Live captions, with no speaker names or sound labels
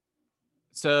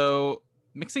So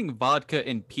mixing vodka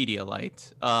and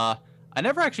Pedialyte. I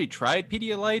never actually tried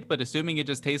Pedialyte, but assuming it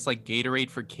just tastes like Gatorade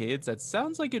for kids, that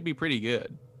sounds like it'd be pretty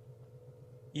good.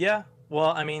 Yeah. Well,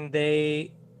 I mean,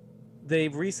 they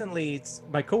recently,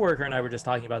 my coworker and I were just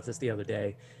talking about this the other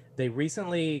day. They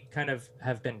recently kind of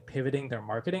have been pivoting their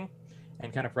marketing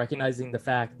and kind of recognizing the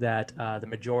fact that the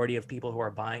majority of people who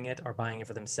are buying it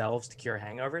for themselves to cure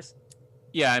hangovers.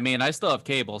 Yeah, I mean, I still have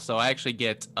cable, so I actually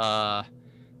get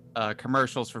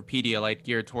commercials for Pedialyte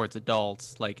geared towards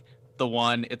adults. Like the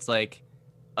one, it's like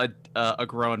a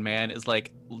grown man is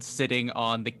like sitting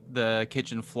on the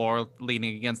kitchen floor,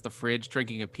 leaning against the fridge,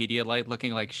 drinking a Pedialyte,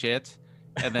 looking like shit,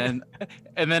 and then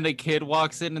and then a kid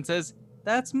walks in and says,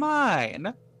 "That's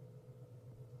mine."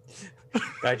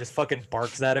 Guy just fucking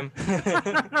barks at him.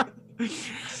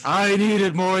 I need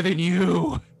it more than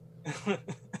you.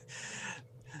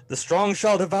 The strong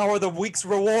shall devour the weak's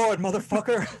reward,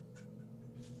 motherfucker.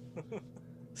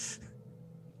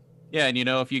 Yeah, and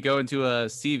if you go into a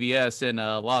CVS in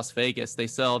Las Vegas, they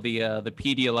sell the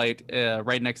Pedialyte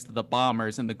right next to the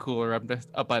Bombers in the cooler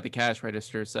up by the cash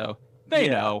register, so they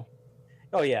know.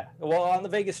 Oh yeah. Well, on the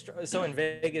Vegas, so in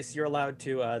Vegas, you're allowed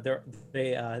to.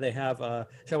 They have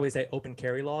shall we say open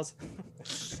carry laws.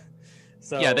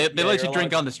 So yeah, they let you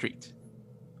drink to, on the street.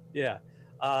 Yeah.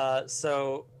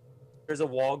 So there's a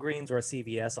Walgreens or a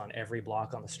CVS on every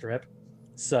block on the strip.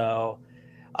 So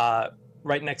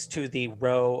right next to the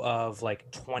row of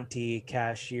like 20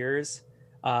 cashiers,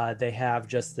 they have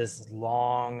just this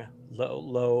long,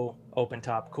 low open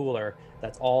top cooler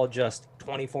that's all just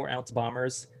 24-ounce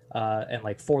bombers and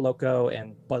like Four Loko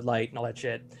and Bud Light and all that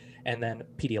shit. And then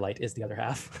Pedialyte is the other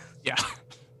half. Yeah.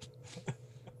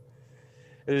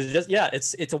 It was just,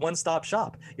 it's a one-stop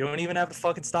shop. You don't even have to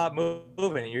fucking stop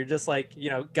moving. You're just like,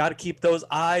 got to keep those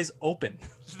eyes open.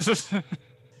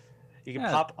 You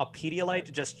can pop a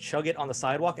Pedialyte, just chug it on the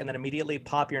sidewalk, and then immediately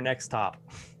pop your next top.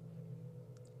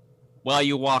 While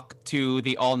you walk to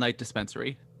the all-night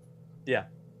dispensary. Yeah.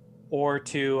 Or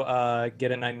to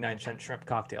get a 99-cent shrimp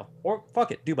cocktail. Or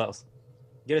fuck it, do both.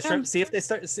 Get a shrimp. See if they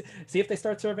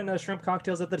start serving shrimp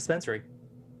cocktails at the dispensary.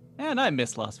 And I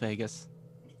miss Las Vegas.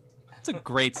 It's a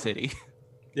great city.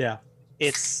 Yeah.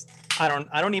 It's I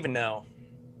don't even know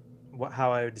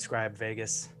how I would describe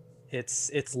Vegas.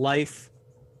 It's life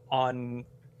on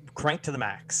crank to the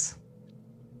max.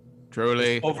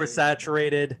 Truly. Just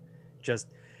oversaturated. Just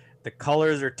the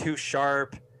colors are too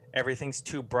sharp. Everything's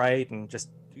too bright, and just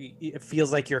it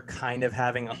feels like you're kind of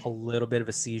having a little bit of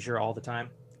a seizure all the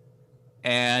time.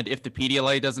 And if the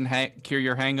Pedialyte doesn't cure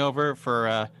your hangover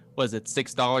for was it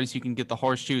 $6, you can get the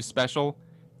horseshoe special.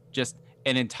 Just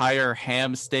an entire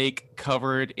ham steak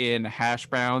covered in hash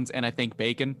browns and I think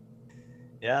bacon.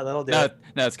 Yeah, that'll do it.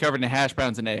 No, it's covered in hash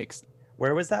browns and eggs.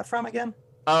 Where was that from again?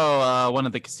 Oh, one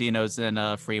of the casinos in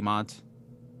Fremont.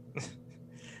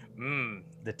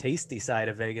 The tasty side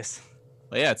of Vegas.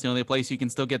 Well, yeah, it's the only place you can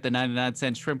still get the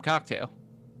 99-cent shrimp cocktail.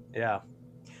 Yeah.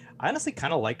 I honestly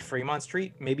kind of liked Fremont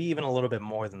Street, maybe even a little bit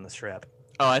more than the Strip.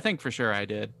 Oh, I think for sure I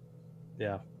did.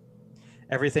 Yeah.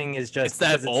 Everything is just...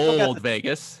 It's that old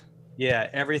Vegas. Yeah,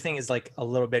 everything is like a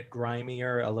little bit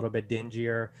grimier, a little bit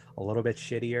dingier, a little bit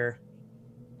shittier.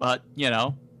 But,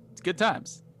 it's good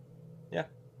times. Yeah.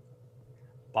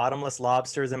 Bottomless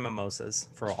lobsters and mimosas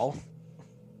for all.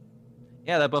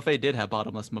 Yeah, that buffet did have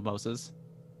bottomless mimosas.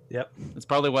 Yep. That's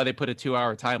probably why they put a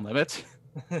 2-hour time limit.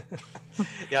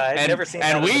 Yeah, I'd never seen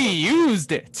that. And we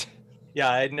used it. Yeah,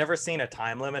 I'd never seen a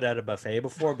time limit at a buffet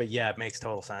before, but yeah, it makes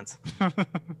total sense.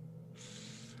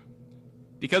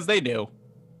 Because they knew.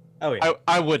 Oh, yeah.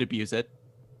 I would abuse it.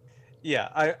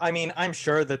 Yeah, I mean, I'm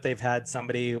sure that they've had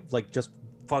somebody like just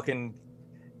fucking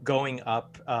going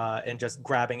up and just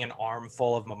grabbing an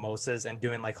armful of mimosas and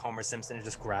doing like Homer Simpson and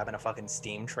just grabbing a fucking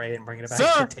steam tray and bringing it back to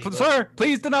your table. Sir,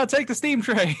 please do not take the steam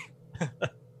tray.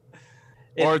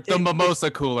 Or the mimosa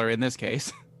cooler in this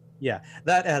case. Yeah,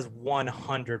 that has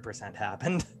 100%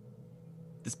 happened.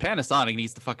 This Panasonic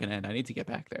needs to fucking end. I need to get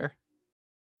back there.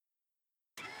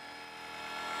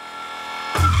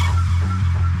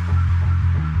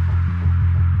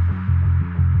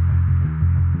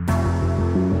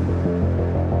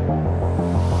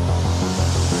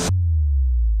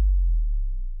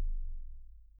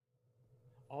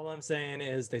 All I'm saying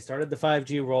is they started the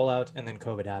 5G rollout and then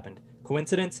COVID happened.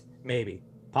 Coincidence? Maybe.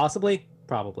 Possibly?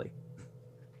 Probably.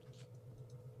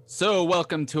 So,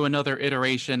 welcome to another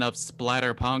iteration of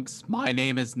Splatterpunks. My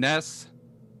name is Ness.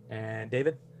 And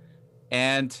David.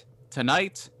 And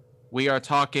tonight, we are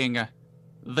talking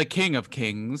the King of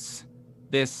Kings,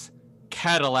 this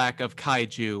Cadillac of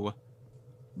Kaiju,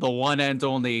 the one and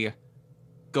only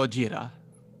Godzilla.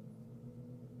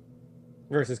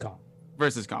 Versus Kong.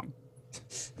 versus Kong.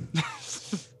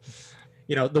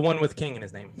 The one with King in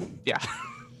his name. Yeah.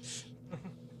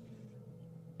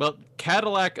 Well,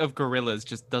 Cadillac of Gorillas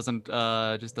just doesn't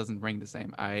ring the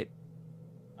same. I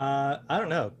I don't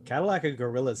know. Cadillac of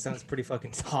Gorillas sounds pretty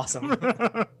fucking awesome.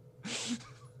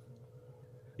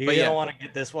 You're gonna want to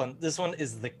get this one. This one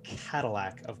is the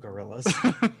Cadillac of Gorillas.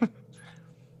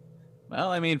 Well,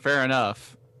 I mean, fair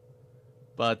enough.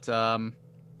 But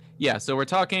yeah, so we're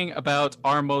talking about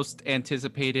our most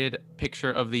anticipated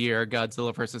picture of the year,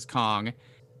 Godzilla vs. Kong.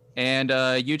 And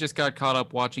you just got caught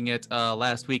up watching it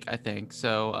last week, I think.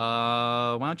 So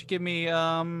why don't you give me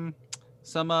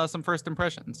some first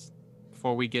impressions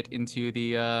before we get into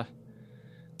the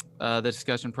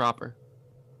discussion proper?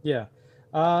 Yeah.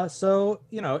 So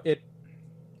it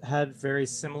had very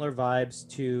similar vibes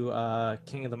to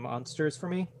King of the Monsters for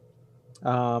me.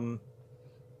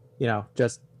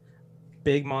 Just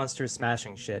big monsters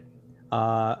smashing shit.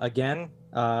 Again,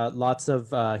 lots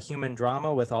of human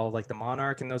drama with all like the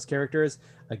monarch and those characters.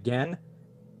 Again,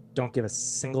 don't give a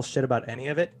single shit about any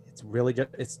of it.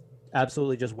 It's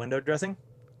absolutely just window dressing.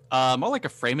 More like a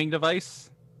framing device.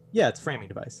 Yeah, it's a framing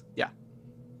device. Yeah.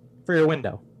 For your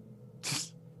window.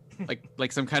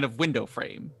 like some kind of window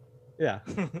frame. Yeah.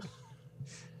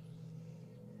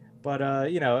 But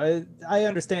I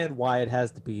understand why it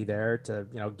has to be there to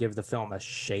give the film a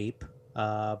shape.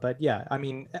 But yeah, I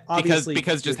mean, obviously,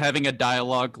 because just having a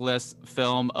dialogue-less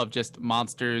film of just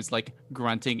monsters like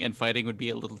grunting and fighting would be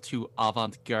a little too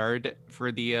avant-garde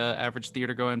for the average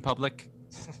theater-going public.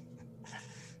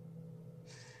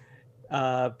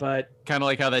 But kind of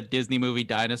like how that Disney movie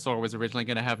Dinosaur was originally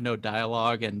going to have no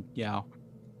dialogue, and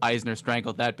Eisner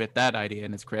strangled that idea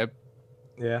in his crib.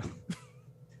 Yeah.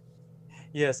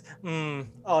 Yes.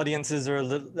 Audiences are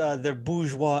their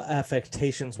bourgeois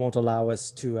affectations won't allow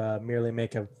us to merely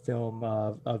make a film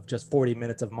of just 40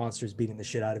 minutes of monsters beating the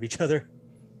shit out of each other.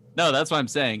 No, that's what I'm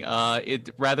saying. It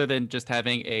rather than just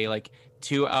having a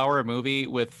 2-hour movie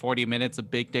with 40 minutes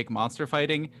of big dick monster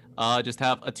fighting, just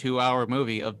have a 2-hour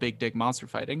movie of big dick monster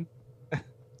fighting.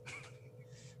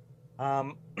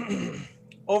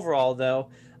 Overall, though,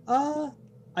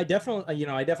 I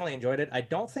definitely enjoyed it. I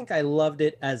don't think I loved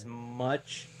it as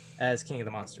much as King of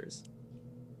the Monsters.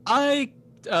 I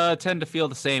tend to feel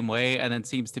the same way, and it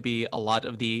seems to be a lot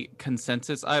of the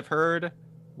consensus I've heard,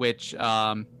 which,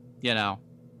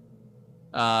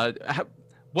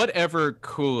 whatever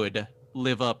could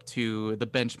live up to the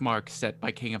benchmark set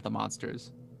by King of the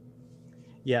Monsters.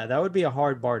 Yeah, that would be a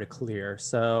hard bar to clear.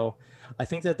 So I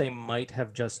think that they might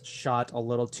have just shot a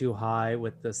little too high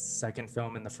with the second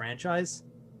film in the franchise.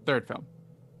 Third film.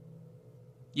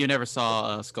 You never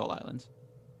saw Skull Island.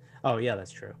 Oh, yeah,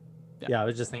 that's true. Yeah, I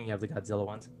was just thinking of the Godzilla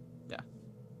ones. Yeah.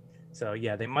 So,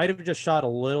 yeah, they might have just shot a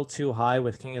little too high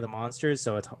with King of the Monsters,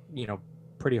 so it's,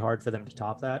 pretty hard for them to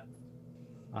top that.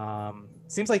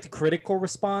 Seems like the critical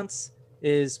response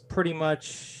is pretty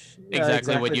much...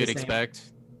 exactly what you'd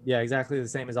expect. Yeah, exactly the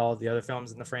same as all of the other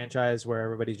films in the franchise where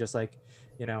everybody's just like,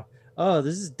 oh,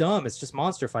 this is dumb. It's just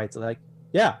monster fights. Like,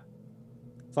 yeah,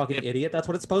 fucking idiot. That's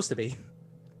what it's supposed to be.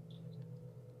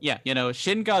 Yeah,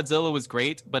 Shin Godzilla was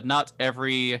great, but not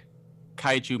every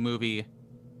kaiju movie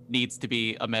needs to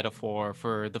be a metaphor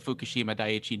for the Fukushima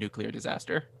Daiichi nuclear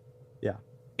disaster. Yeah.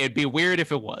 It'd be weird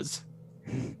if it was.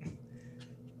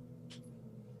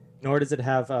 Nor does it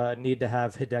need to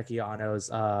have Hideki Anno's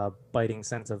biting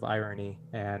sense of irony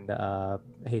and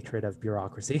hatred of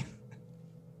bureaucracy.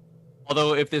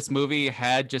 Although if this movie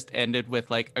had just ended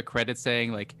with a credit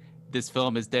saying this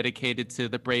film is dedicated to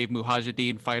the brave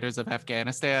Mujahideen fighters of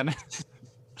Afghanistan.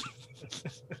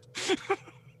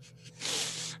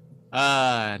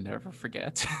 Never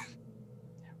forget.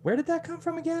 Where did that come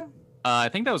from again? I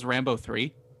think that was Rambo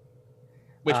 3.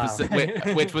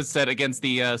 Which was set against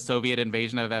the Soviet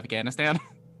invasion of Afghanistan.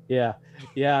 Yeah,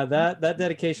 that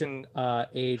dedication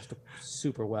aged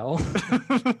super well.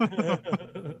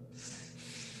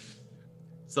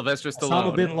 Sylvester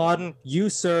Stallone. Osama bin Laden, you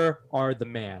sir are the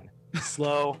man.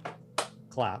 Slow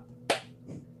clap.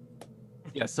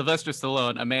 Yeah, Sylvester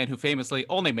Stallone, a man who famously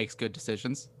only makes good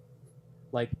decisions.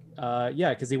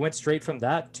 Because he went straight from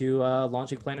that to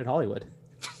launching Planet Hollywood.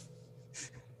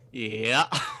 Yeah.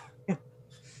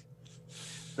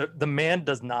 The man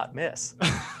does not miss.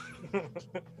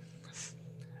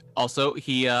 Also,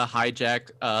 he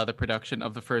hijacked the production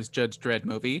of the first Judge Dredd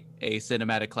movie, a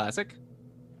cinematic classic.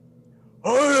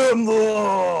 I am the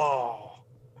law.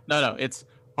 No, it's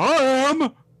I am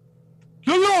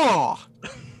the law.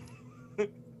 You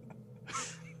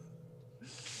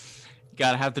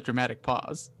gotta have the dramatic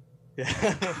pause.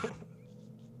 Yeah.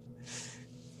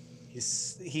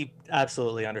 he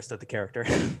absolutely understood the character.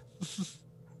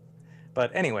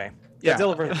 But anyway, Yeah.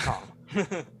 Godzilla vs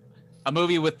Kong. A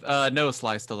movie with no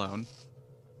Sly Stallone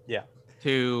Yeah.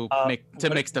 to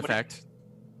mixed effect.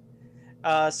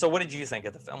 So what did you think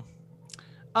of the film?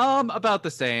 About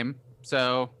the same.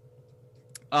 So,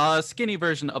 skinny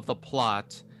version of the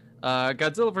plot.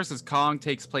 Godzilla vs. Kong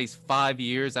takes place 5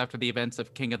 years after the events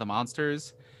of King of the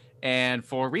Monsters. And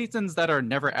for reasons that are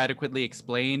never adequately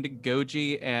explained,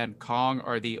 Goji and Kong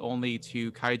are the only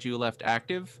two kaiju left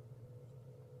active.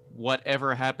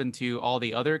 Whatever happened to all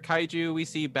the other kaiju we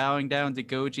see bowing down to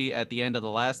Goji at the end of the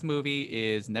last movie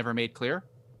is never made clear.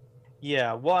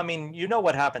 Yeah, well, I mean, you know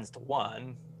what happens to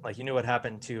one. Like, you knew what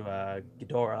happened to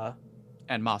Ghidorah.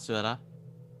 And Masura,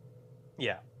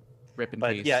 Yeah. rip in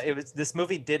But peace. yeah, this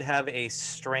movie did have a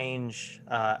strange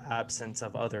absence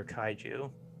of other kaiju.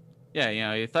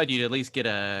 Yeah, you thought you'd at least get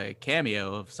a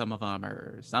cameo of some of them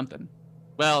or something.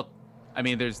 Well, I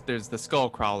mean, there's the skull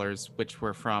crawlers, which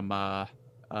were from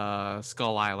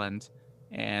Skull Island,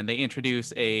 and they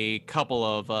introduce a couple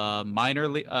of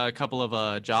couple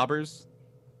of jobbers,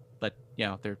 but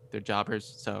they're jobbers,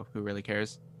 so who really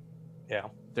cares? Yeah.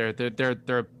 They're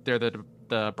the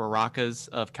Barakas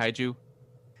of kaiju.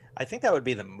 I think that would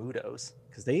be the Mudos,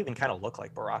 because they even kind of look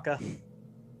like Baraka.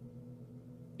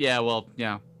 Yeah, well,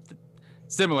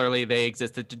 similarly, they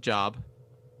existed to job.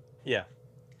 Yeah.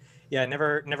 Yeah,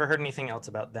 never heard anything else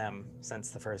about them since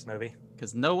the first movie.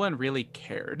 Because no one really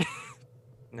cared.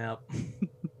 Nope.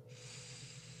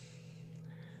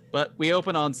 But we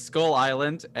open on Skull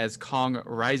Island as Kong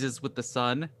rises with the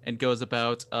sun and goes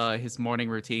about his morning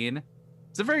routine.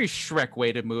 It's a very Shrek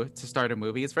way to start a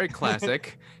movie. It's very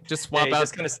classic. Just swap Yeah,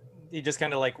 out. he just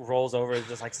kind of like rolls over,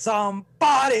 just like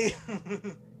somebody.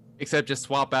 Except just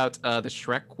swap out the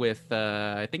Shrek with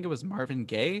I think it was Marvin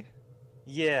Gaye.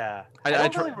 Yeah, I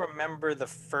don't really remember the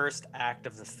first act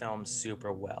of the film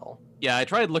super well. Yeah, I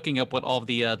tried looking up what all of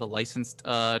the licensed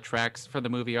tracks for the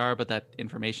movie are, but that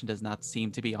information does not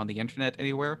seem to be on the internet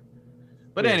anywhere.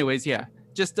 But Weird. anyways, yeah,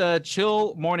 just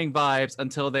chill morning vibes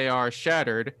until they are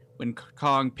shattered when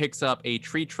Kong picks up a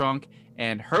tree trunk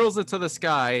and hurls it to the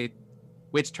sky,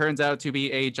 which turns out to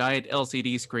be a giant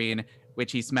LCD screen,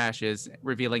 which he smashes,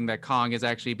 revealing that Kong is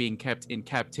actually being kept in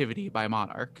captivity by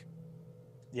Monarch.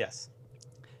 Yes.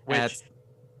 Which,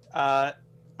 I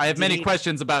have many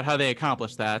questions about how they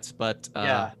accomplished that, but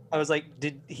yeah, I was like,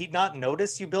 did he not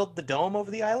notice you built the dome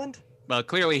over the island? Well,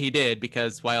 clearly he did,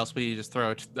 because why else would you just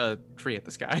throw a tree at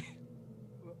the sky?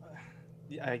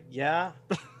 Yeah,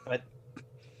 but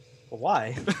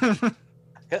why?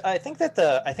 I think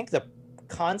the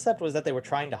concept was that they were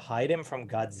trying to hide him from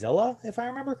Godzilla, if I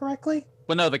remember correctly.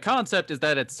 Well, no, the concept is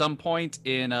that at some point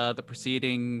in the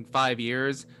preceding 5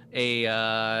 years,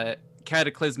 a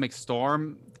cataclysmic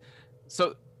storm.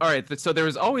 So, all right, so there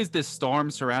was always this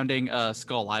storm surrounding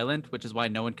Skull Island, which is why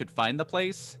no one could find the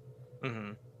place.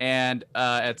 Mm-hmm. And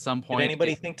at some point, did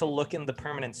anybody think to look in the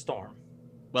permanent storm?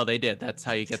 Well, they did. That's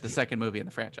how you get the second movie in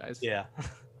the franchise. Yeah.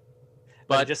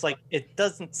 But just like, it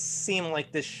doesn't seem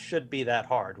like this should be that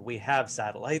hard. We have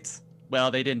satellites. Well,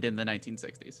 they didn't in the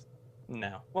 1960s.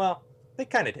 No. Well, they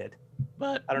kind of did.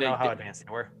 But I don't know how advanced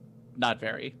they were. Not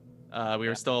very. We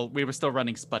were still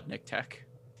running Sputnik tech,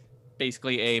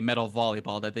 basically a metal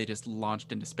volleyball that they just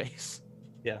launched into space.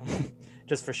 Yeah,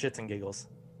 just for shits and giggles.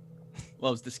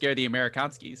 Well, it was to scare the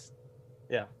Amerikanskis.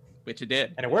 Yeah, which it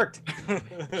did, and it worked.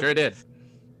 Sure did.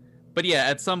 But yeah,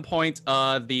 at some point,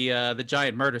 the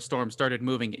giant murder storm started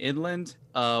moving inland,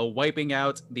 wiping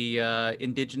out the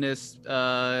indigenous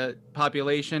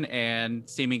population and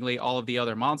seemingly all of the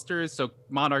other monsters. So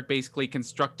Monarch basically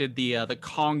constructed the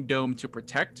Kong Dome to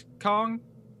protect Kong.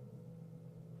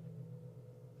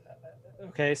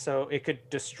 Okay, so it could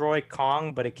destroy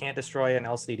Kong, but it can't destroy an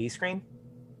LCD screen?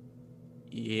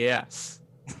 Yes.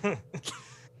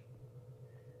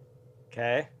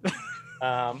 Okay.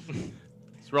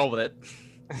 Let's roll with it.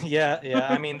 Yeah.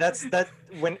 I mean, that's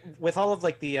when with all of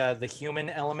like the human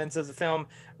elements of the film,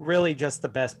 really just the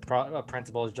best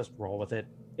principle is just roll with it.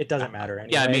 It doesn't matter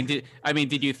anyway. Yeah, I mean,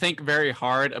 did you think very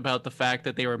hard about the fact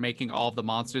that they were making all of the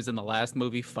monsters in the last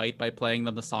movie fight by playing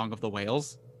them the Song of the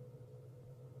Whales?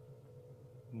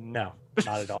 No,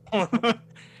 not at all.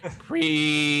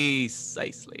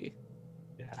 Precisely.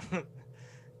 Yeah.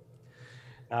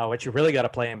 What you really got to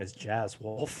play him is Jazz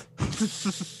Wolf.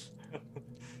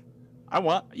 I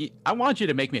want you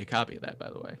to make me a copy of that, by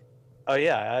the way. Oh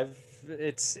yeah,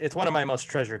 it's one of my most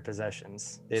treasured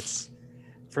possessions. It's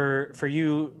for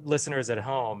you listeners at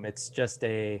home. It's just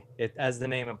as the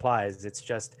name implies, it's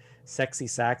just sexy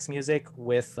sax music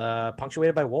with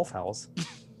punctuated by wolf howls.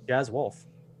 Jazz Wolf.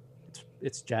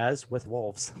 It's jazz with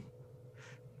wolves.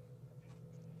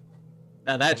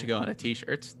 Now that should And go on a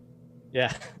t-shirt.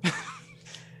 yeah,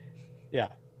 yeah.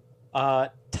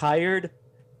 Tired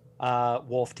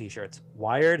wolf t-shirts.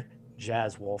 Wired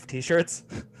jazz wolf t-shirts.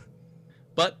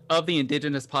 But of the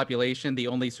indigenous population, the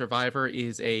only survivor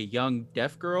is a young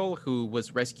deaf girl who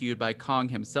was rescued by Kong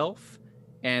himself,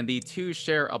 and the two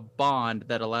share a bond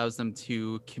that allows them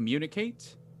to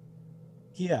communicate.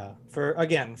 Yeah,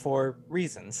 for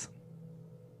reasons.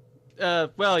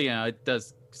 Well, it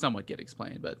does somewhat get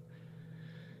explained, but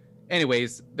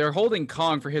anyways, they're holding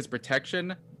Kong for his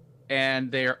protection, and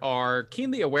they are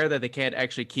keenly aware that they can't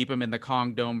actually keep him in the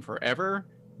Kong Dome forever.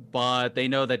 But they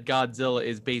know that Godzilla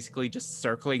is basically just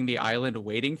circling the island,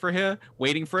 waiting for him,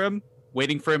 waiting for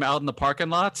him out in the parking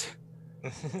lot.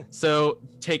 So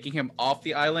taking him off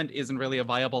the island isn't really a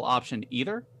viable option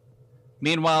either.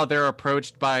 Meanwhile, they're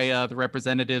approached by the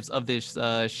representatives of this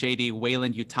shady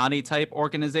Wayland Yutani type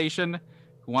organization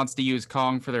who wants to use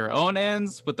Kong for their own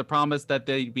ends with the promise that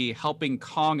they'd be helping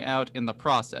Kong out in the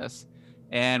process.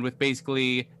 And with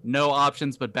basically no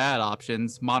options but bad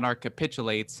options, Monarch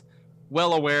capitulates,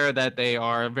 well aware that they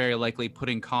are very likely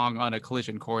putting Kong on a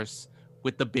collision course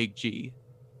with the Big G.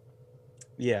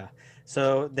 Yeah.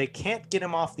 So they can't get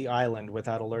him off the island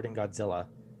without alerting Godzilla.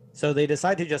 So they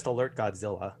decide to just alert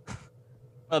Godzilla.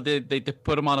 Well, they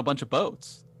put him on a bunch of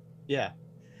boats. Yeah.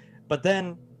 But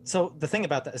then, so the thing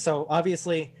about that, so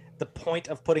obviously the point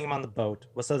of putting him on the boat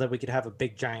was so that we could have a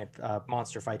big giant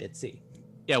monster fight at sea.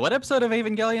 Yeah, what episode of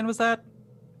Evangelion was that?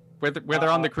 Where they're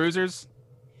on the cruisers?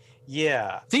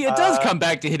 Yeah. See, it does come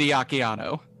back to Hideaki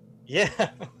Anno. Yeah.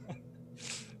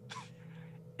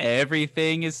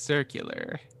 Everything is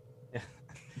circular.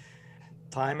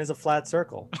 Time is a flat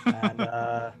circle.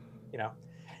 And,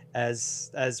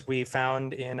 as we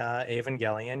found in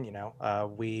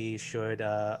Evangelion, we should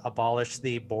abolish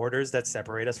the borders that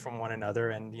separate us from one another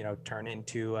and, turn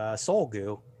into soul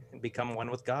goo and become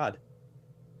one with God.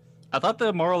 I thought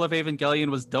the moral of Evangelion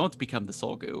was don't become the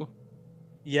soul goo.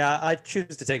 Yeah, I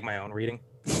choose to take my own reading.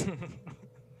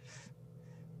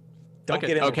 Don't get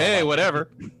in the okay, robot.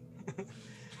 whatever.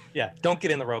 Yeah, don't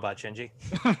get in the robot, Shinji.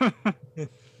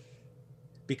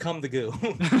 Become the goo.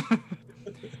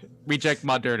 Reject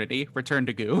modernity. Return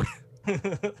to goo.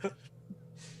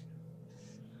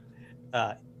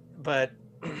 But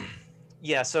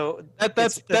yeah, so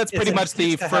that's pretty much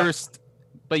the first.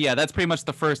 But yeah, that's pretty much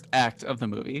the first act of the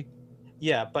movie.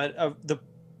 Yeah, but the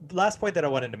last point that I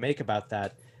wanted to make about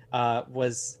that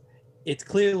was it's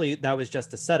clearly that was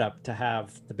just a setup to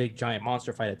have the big giant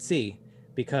monster fight at sea,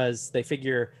 because they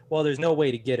figure, well, there's no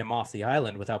way to get him off the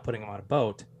island without putting him on a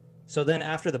boat. So then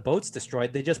after the boat's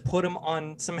destroyed, they just put him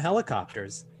on some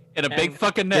helicopters. In a big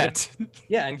fucking net.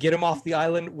 And get him off the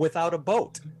island without a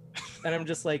boat. And I'm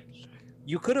just like,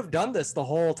 you could have done this the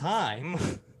whole time.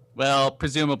 Well,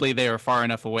 presumably they were far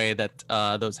enough away that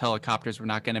those helicopters were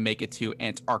not going to make it to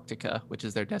Antarctica, which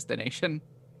is their destination.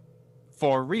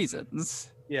 For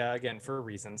reasons. Yeah, again, for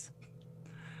reasons.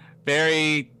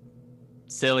 Very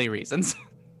silly reasons.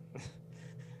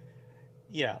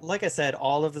 Yeah, like I said,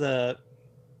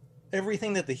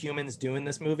 everything that the humans do in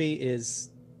this movie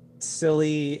is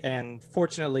silly and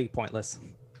fortunately pointless.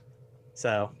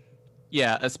 So...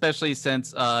 Yeah, especially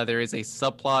since there is a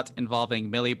subplot involving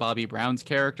Millie Bobby Brown's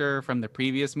character from the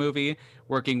previous movie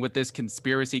working with this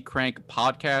conspiracy crank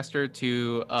podcaster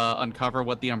to uncover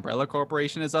what the Umbrella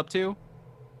Corporation is up to.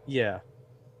 Yeah.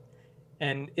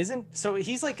 And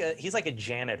he's like a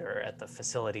janitor at the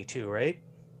facility too, right?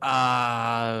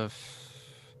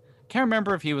 Can't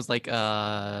remember if he was like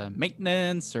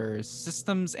maintenance or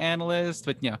systems analyst,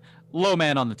 but low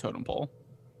man on the totem pole.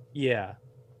 Yeah.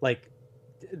 Like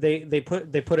they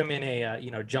put him in a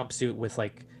jumpsuit with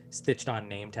like stitched on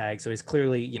name tag, so he's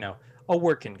clearly a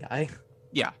working guy.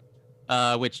 Yeah,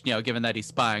 which given that he's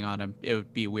spying on him, it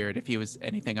would be weird if he was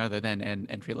anything other than an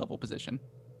entry level position.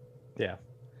 Yeah.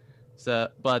 So,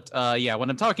 but when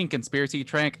I'm talking conspiracy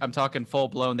trank, I'm talking full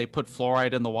blown. They put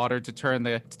fluoride in the water to turn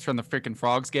the freaking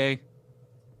frogs gay.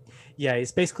 Yeah,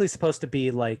 he's basically supposed to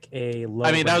be like a low.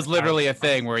 I mean, that was literally a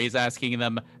thing where he's asking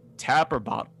them tap or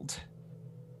bottled.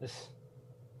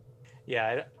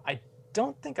 Yeah, I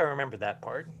don't think I remember that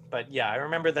part, but yeah, I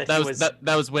remember that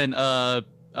that was when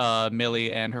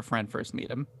Millie and her friend first meet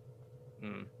him.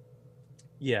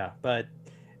 Yeah, but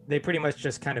they pretty much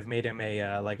just kind of made him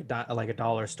a like a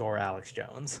dollar store Alex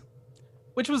Jones,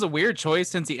 which was a weird choice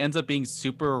since he ends up being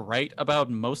super right about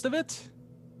most of it.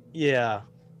 Yeah,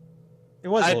 it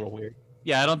was a little weird.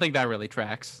 Yeah, I don't think that really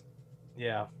tracks.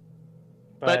 Yeah,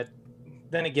 but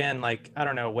then again, like, I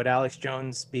don't know, would Alex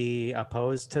Jones be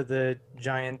opposed to the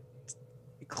giant,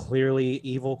 clearly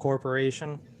evil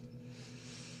corporation?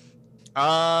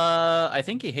 I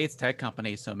think he hates tech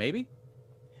companies, so maybe.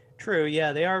 True,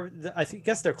 yeah, they are.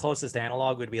 Guess their closest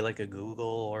analog would be like a Google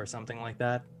or something like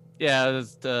that. Yeah,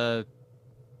 it's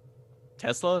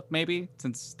Tesla, maybe,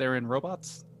 since they're in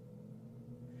robots.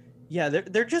 Yeah,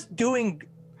 they're just doing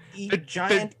They're, they're,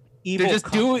 giant evil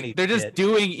company they're just shit.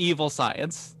 doing evil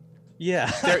science.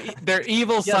 Yeah, They're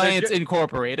evil yeah, science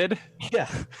incorporated. yeah.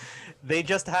 They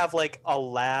just have like a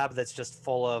lab that's just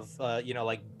full of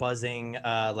like buzzing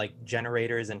like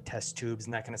generators and test tubes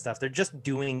and that kind of stuff. They're just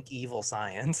doing evil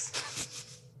science.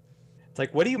 It's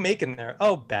like, what are you making there?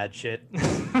 Oh, bad shit.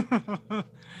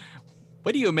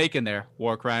 What do you make in there?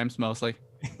 War crimes, mostly.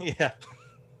 Yeah.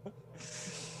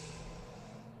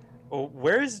 Well,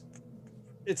 where's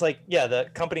it's like, yeah, the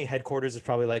company headquarters is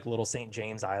probably like Little St.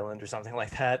 James Island or something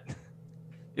like that.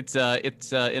 It's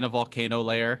in a volcano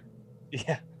layer.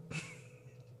 Yeah.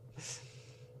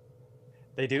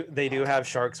 They do have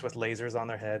sharks with lasers on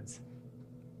their heads.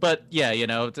 But yeah,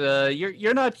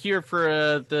 you're not here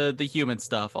for the human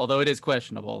stuff, although it is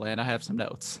questionable, and I have some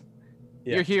notes.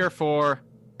 Yeah. You're here for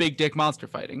big dick monster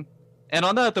fighting, and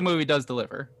on that, the movie does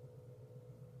deliver.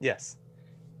 Yes.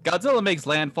 Godzilla makes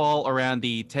landfall around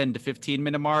the 10 to 15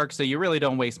 minute mark, so you really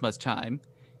don't waste much time.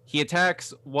 He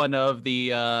attacks one of the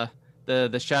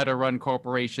Shadowrun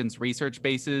Corporation's research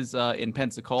bases in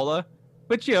Pensacola,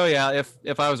 which, yeah,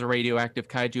 if I was a radioactive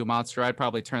kaiju monster, I'd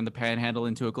probably turn the panhandle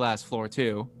into a glass floor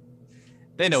too.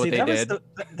 They know what they did.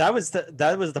 That was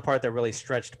the part that really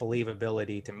stretched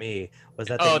believability to me, was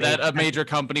that that a major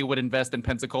company would invest in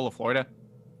Pensacola, Florida.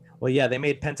 Well, yeah, they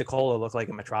made Pensacola look like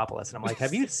a metropolis, and I'm like,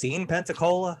 have you seen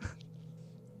Pensacola?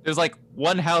 There's like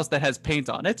one house that has paint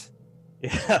on it.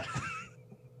 Yeah.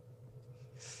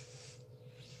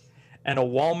 And a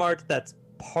Walmart that's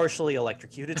partially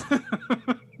electrocuted.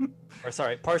 Or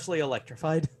sorry, partially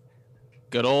electrified.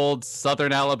 Good old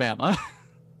Southern Alabama.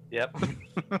 Yep.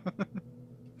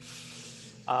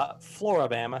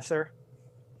 Florabama, sir.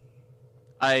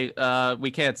 We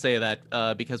can't say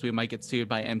that because we might get sued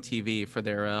by MTV for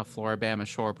their Florabama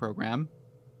Shore program.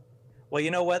 Well, you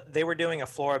know what? They were doing a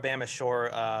Florabama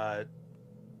Shore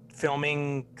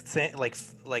filming thing,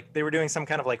 like they were doing some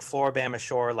kind of like Florabama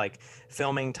Shore like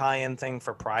filming tie-in thing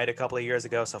for Pride a couple of years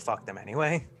ago. So fuck them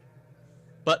anyway.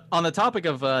 But on the topic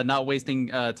of not wasting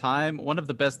time, one of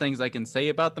the best things I can say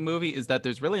about the movie is that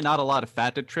there's really not a lot of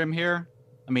fat to trim here.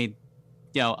 I mean,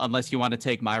 unless you want to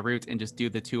take my route and just do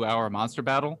the 2-hour monster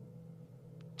battle,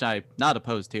 which I'm not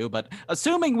opposed to, but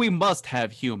assuming we must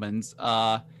have humans,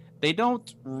 they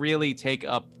don't really take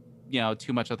up,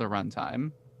 too much of the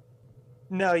runtime.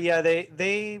 No, yeah,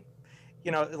 they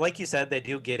like you said, they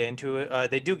do get into it.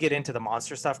 They do get into the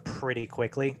monster stuff pretty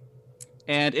quickly.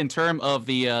 And in terms of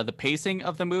the pacing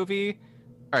of the movie,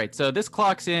 all right, so this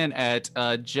clocks in at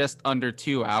just under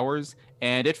 2 hours,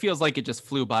 and it feels like it just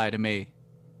flew by to me.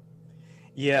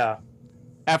 Yeah.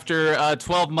 After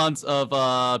 12 months of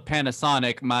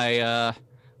Panasonic,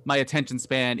 my attention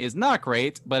span is not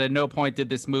great, but at no point did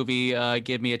this movie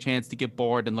give me a chance to get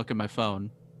bored and look at my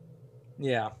phone.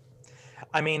 Yeah.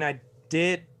 I mean, I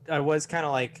was kind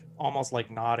of like almost like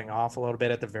nodding off a little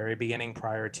bit at the very beginning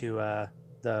prior to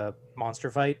the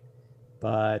monster fight.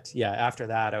 But yeah, after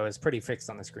that, I was pretty fixed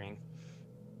on the screen.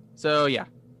 So yeah.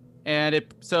 And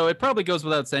it probably goes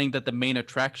without saying that the main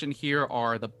attraction here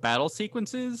are the battle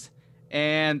sequences.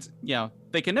 And,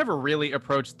 they can never really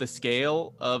approach the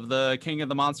scale of the King of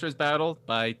the Monsters battle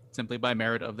simply by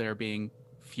merit of there being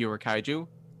fewer kaiju.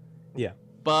 Yeah.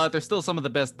 But they're still some of the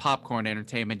best popcorn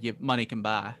entertainment money can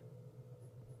buy.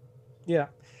 Yeah.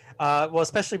 Well,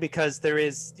 especially because there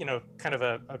is, kind of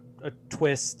a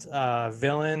twist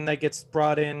villain that gets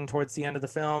brought in towards the end of the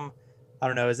film. I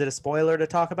don't know. Is it a spoiler to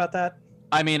talk about that?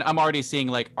 I mean, I'm already seeing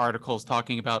like articles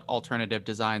talking about alternative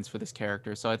designs for this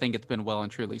character, so I think it's been well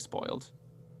and truly spoiled.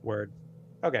 Word.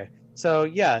 Okay. So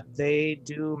yeah, they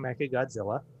do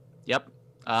Mechagodzilla. Yep.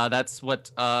 That's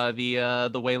what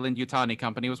the Wayland Yutani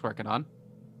company was working on.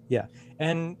 Yeah.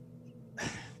 And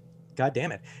God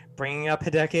damn it, bringing up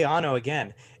Hideki Anno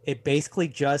again. It basically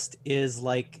just is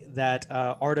like that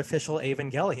artificial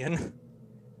Evangelion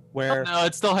where no,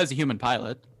 it still has a human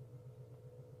pilot.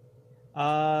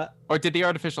 Or did the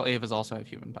artificial Avas also have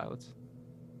human pilots?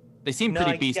 They seem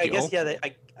pretty bestial.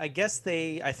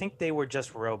 I think they were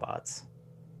just robots.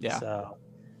 Yeah. So,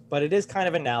 but it is kind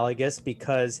of analogous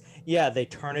because they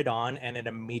turn it on and it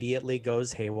immediately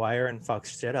goes haywire and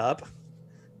fucks shit up.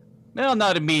 Well,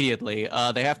 not immediately.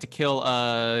 They have to kill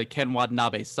Ken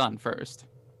Watanabe's son first.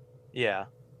 Yeah.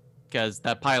 Because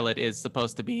that pilot is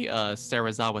supposed to be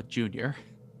Sarazawa Jr.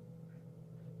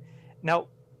 Now,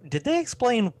 did they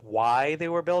explain why they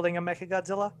were building a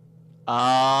Mechagodzilla?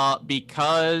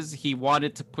 Because he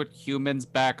wanted to put humans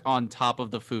back on top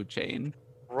of the food chain.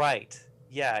 Right.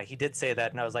 Yeah, he did say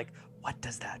that, and I was like, what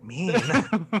does that mean?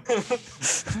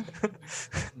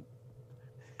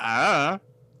 Ah.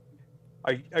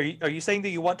 Are you saying that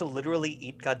you want to literally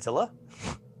eat Godzilla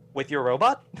with your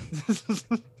robot?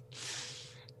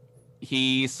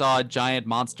 He saw giant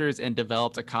monsters and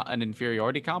developed an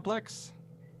inferiority complex.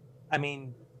 I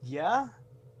mean, yeah.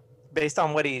 Based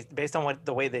on what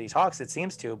the way that he talks, it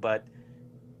seems to, but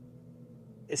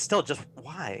it's still just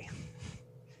why.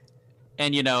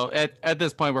 And at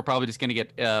this point, we're probably just gonna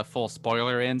get a full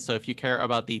spoiler in. So if you care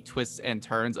about the twists and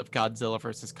turns of Godzilla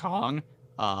versus Kong,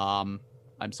 I'm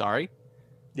sorry,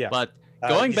 Yeah. but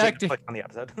going You should back to click on the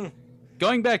episode.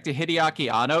 going back to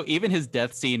Hideaki Anno, even his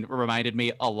death scene reminded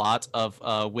me a lot of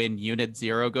when Unit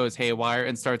Zero goes haywire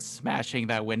and starts smashing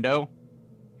that window.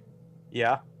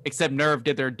 Yeah. Except Nerve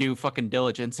did their due fucking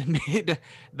diligence and made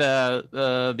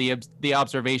the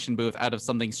observation booth out of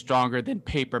something stronger than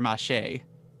paper mache.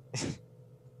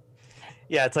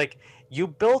 Yeah, it's like you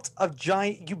built a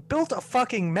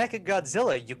fucking Mecha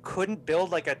Godzilla. You couldn't build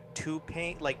like a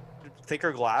like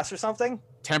thicker glass or something?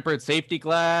 Tempered safety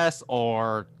glass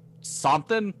or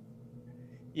something.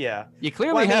 Yeah. You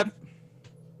clearly have.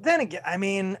 Then again, I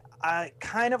mean, I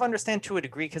kind of understand to a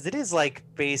degree because it is like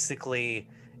basically,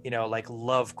 like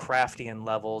Lovecraftian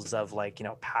levels of like,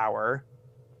 power.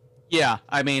 Yeah,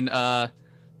 I mean,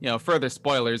 further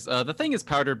spoilers. The thing is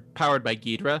powered by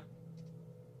Ghidra.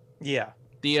 Yeah.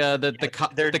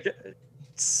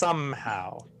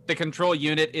 Somehow. The control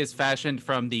unit is fashioned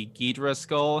from the Ghidra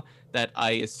skull that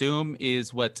I assume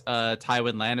is what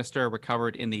Tywin Lannister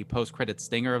recovered in the post-credit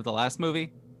stinger of the last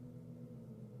movie.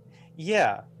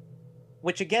 Yeah.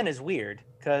 Which again is weird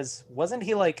because wasn't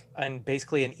he like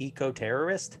basically an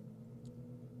eco-terrorist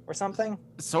or something?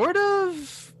 Sort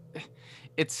of.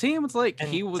 It seems like And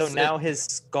he was. So now his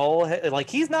skull, like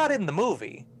he's not in the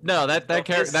movie. No, that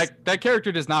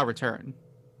character does not return.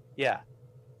 Yeah.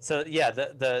 So yeah,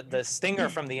 the stinger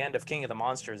from the end of King of the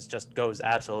Monsters just goes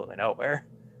absolutely nowhere.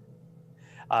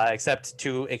 Except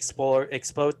to it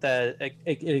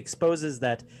exposes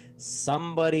that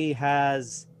somebody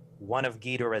has one of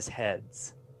Ghidorah's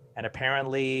heads, and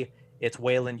apparently it's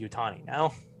Weyland Yutani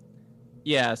now.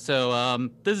 Yeah, so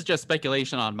this is just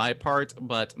speculation on my part,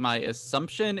 but my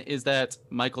assumption is that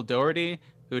Michael Dougherty,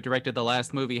 who directed the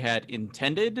last movie, had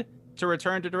intended to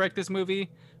return to direct this movie,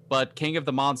 but King of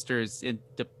the Monsters, in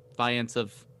defiance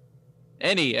of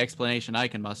any explanation I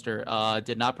can muster,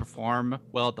 did not perform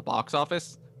well at the box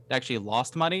office. It actually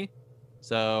lost money,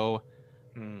 so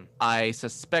I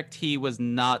suspect he was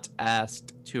not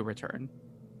asked to return.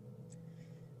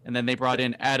 And then they brought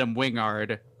in Adam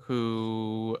Wingard,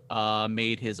 who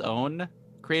made his own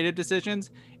creative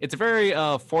decisions. It's a very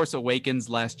Force Awakens,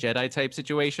 Last Jedi type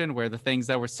situation where the things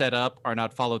that were set up are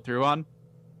not followed through on.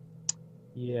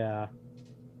 Yeah.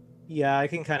 Yeah, I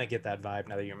can kind of get that vibe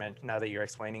now that you're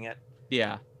explaining it.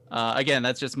 Yeah. Again,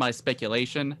 that's just my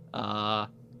speculation,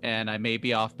 and I may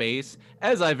be off base,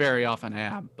 as I very often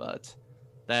am, but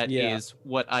that is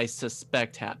what I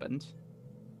suspect happened.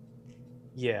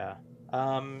 Yeah.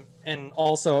 And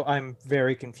also, I'm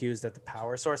very confused at the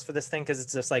power source for this thing because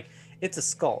it's just like it's a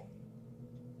skull.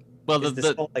 Well, is the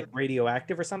skull like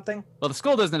radioactive or something? Well, the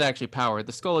skull doesn't actually power.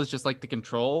 The skull is just like the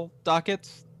control docket.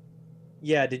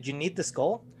 Yeah. Did you need the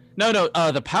skull? No.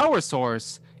 The power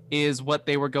source is what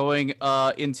they were going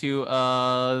into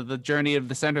the Journey of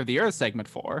the Center of the Earth segment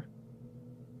for.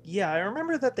 Yeah, I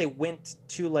remember that they went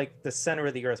to like the center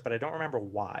of the Earth, but I don't remember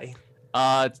why.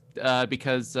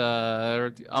 Because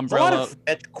Umbrella. There's a lot of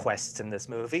fetch quests in this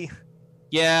movie.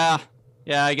 Yeah,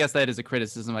 I guess that is a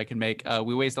criticism I can make.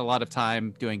 We waste a lot of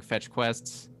time doing fetch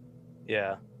quests.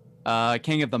 Yeah.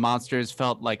 King of the Monsters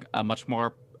felt like a much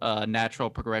more natural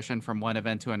progression from one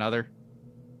event to another.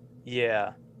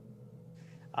 Yeah.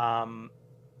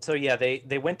 So yeah,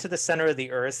 they went to the center of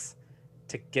the Earth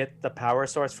to get the power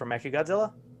source for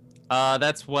Mechagodzilla.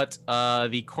 That's what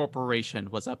the corporation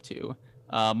was up to.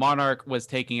 Monarch was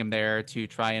taking him there to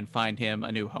try and find him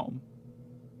a new home.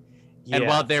 Yeah. And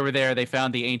while they were there, they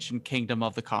found the ancient kingdom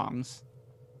of the Kongs.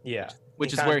 Yeah.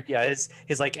 Which is where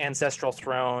his like ancestral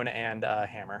throne and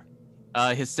hammer.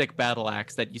 His sick battle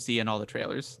axe that you see in all the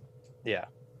trailers. Yeah.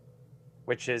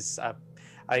 Which is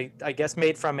I guess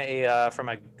made from a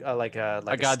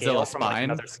Godzilla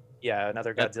spine.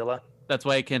 Another Godzilla. That's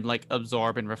why it can like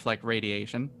absorb and reflect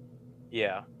radiation.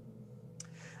 Yeah.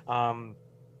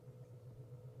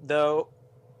 Though,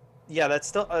 yeah, that's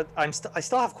still. I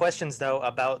still have questions though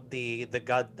about the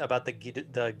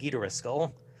Ghidorah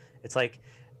skull. It's like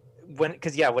when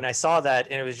I saw that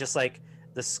and it was just like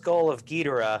the skull of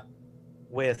Ghidorah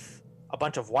with a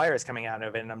bunch of wires coming out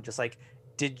of it, and I'm just like,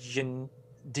 did you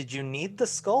need the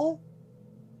skull?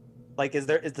 Like, is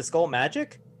the skull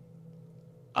magic?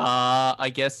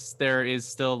 I guess there is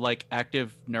still like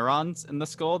active neurons in the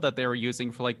skull that they were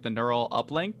using for like the neural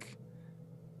uplink.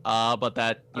 But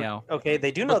that, you know, Okay,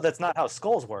 they do know but that's not how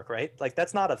skulls work, right? Like,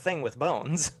 that's not a thing with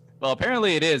bones. well,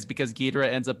 apparently it is because Ghidorah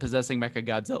ends up possessing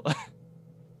Mechagodzilla.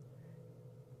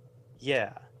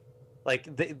 Yeah,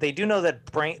 like they do know that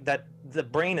the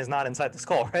brain is not inside the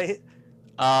skull, right?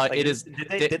 Like, It is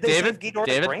did they save Ghidorah's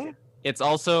David. brain? It's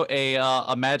also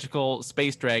a magical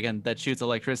space dragon that shoots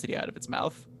electricity out of its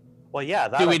mouth. Well, yeah,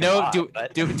 that Do I we can know buy,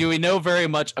 but do we know very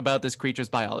much about this creature's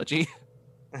biology?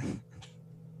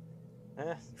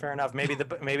 fair enough.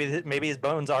 Maybe his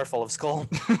bones are full of skull,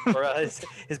 or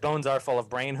his bones are full of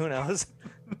brain. Who knows?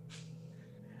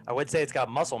 I would say it's got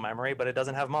muscle memory, but it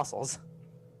doesn't have muscles.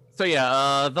 So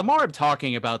yeah, the more I'm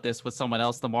talking about this with someone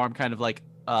else, the more I'm kind of like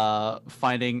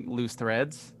finding loose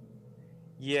threads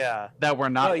Yeah. that were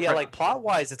No, not yeah, like plot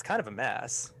wise, it's kind of a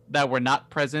mess. that were not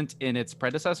present in its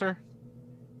predecessor.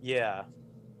 Yeah.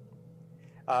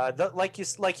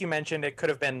 Like you mentioned, it could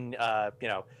have been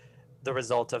the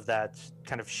result of that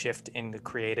kind of shift in the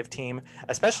creative team,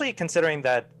 especially considering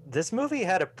that this movie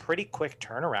had a pretty quick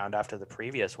turnaround after the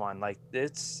previous one. Like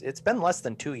it's been less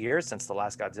than 2 years since the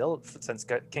last Godzilla, since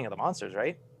King of the Monsters,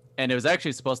 right? And it was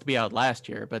actually supposed to be out last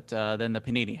year, but then the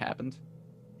panini happened.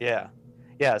 Yeah,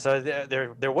 yeah. So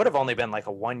there would have only been like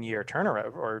a 1 year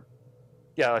turnaround, or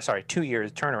yeah, sorry, 2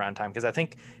 years turnaround time, because I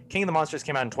think King of the Monsters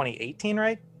came out in 2018,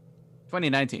 right?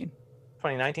 2019.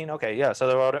 2019. Okay, yeah. So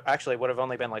there would have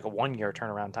only been like a 1 year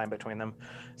turnaround time between them.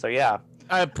 So yeah,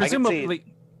 Presumably,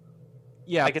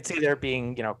 yeah, I could see there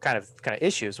being kind of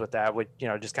issues with that, with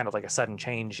just kind of like a sudden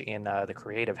change in the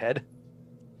creative head.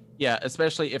 yeah,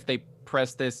 especially if they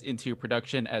pressed this into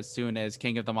production as soon as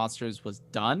King of the Monsters was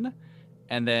done,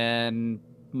 and then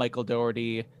Michael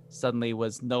Dougherty suddenly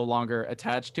was no longer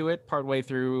attached to it partway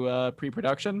through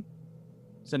pre-production.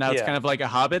 So now it's Yeah. kind of like a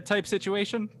Hobbit type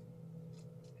situation.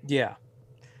 Yeah.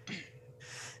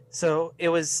 So it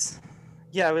was,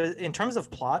 yeah. In terms of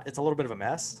plot, it's a little bit of a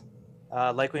mess.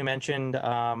 Like we mentioned,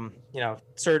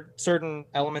 certain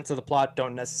elements of the plot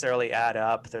don't necessarily add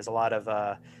up. There's a lot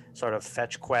of sort of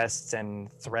fetch quests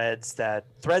and threads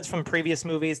from previous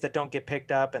movies that don't get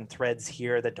picked up, and threads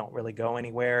here that don't really go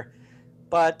anywhere.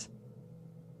 But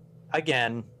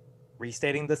again,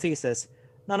 restating the thesis,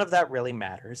 none of that really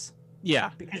matters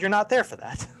Yeah. because you're not there for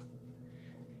that.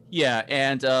 Yeah,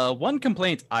 and one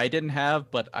complaint I didn't have,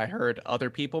 but I heard other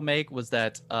people make, was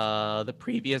that the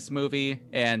previous movie,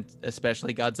 and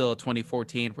especially Godzilla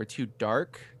 2014, were too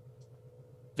dark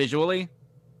visually.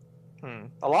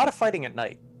 A lot of fighting at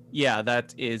night. Yeah,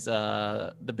 that is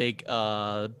the big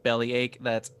bellyache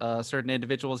that certain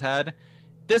individuals had.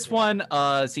 This one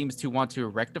seems to want to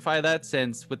rectify that,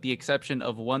 since with the exception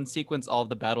of one sequence, all of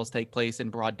the battles take place in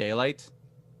broad daylight.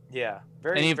 Yeah,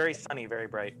 very sunny, very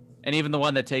bright. And even the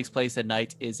one that takes place at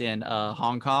night is in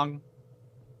Hong Kong.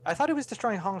 I thought it was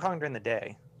destroying Hong Kong during the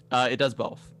day. It does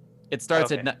both. It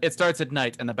starts Okay. it starts at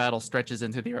night, and the battle stretches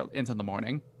into the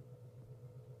morning.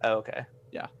 Oh, okay.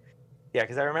 Yeah. Yeah,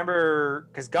 because I remember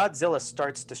Godzilla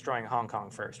starts destroying Hong Kong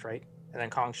first, right? And then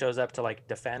Kong shows up to like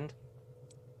defend.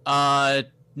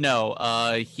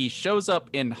 No. He shows up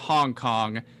in Hong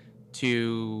Kong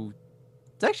to.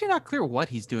 It's actually not clear what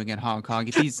he's doing in Hong Kong.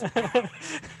 If he's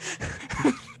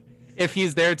if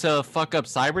he's there to fuck up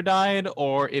Cyberdyne,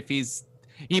 or if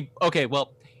okay,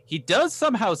 well, he does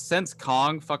somehow sense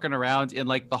Kong fucking around in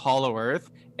like the Hollow Earth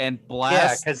and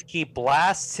blasts. Yeah, because he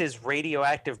blasts his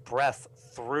radioactive breath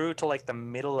through to like the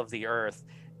middle of the Earth,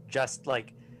 just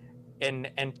like and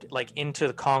like into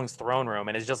the Kong's throne room,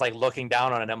 and is just like looking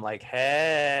down on him like,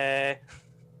 hey,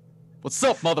 What's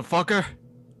up, motherfucker?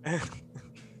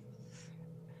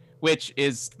 Which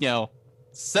is,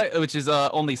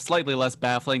 only slightly less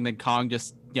baffling than Kong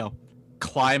just,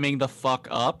 climbing the fuck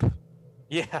up.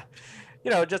 Yeah,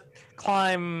 just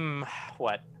climb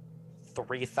what,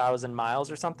 3,000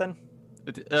 miles or something.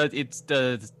 It's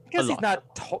Because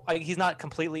he's not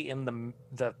completely in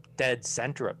the dead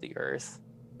center of the Earth.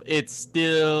 It's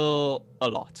still a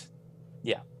lot.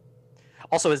 Yeah.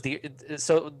 Also,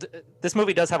 this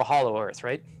movie does have a hollow Earth,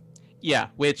 right? Yeah,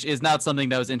 which is not something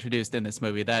that was introduced in this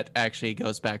movie. That actually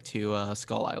goes back to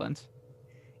Skull Island.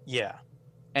 Yeah.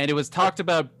 And it was talked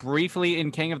about briefly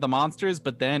in King of the Monsters,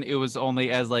 but then it was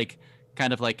only as like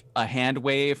kind of like a hand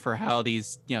wave for how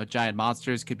these, giant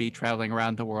monsters could be traveling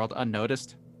around the world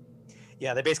unnoticed.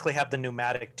 Yeah, they basically have the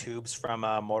pneumatic tubes from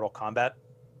Mortal Kombat.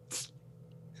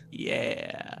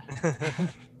 Yeah.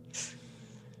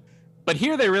 But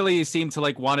here they really seem to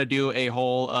like want to do a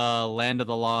whole Land of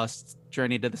the Lost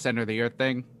journey to the center of the earth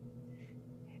thing.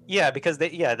 Yeah, because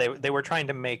they were trying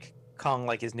to make Kong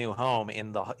like his new home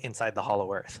inside the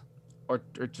Hollow Earth. Or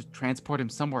just transport him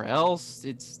somewhere else.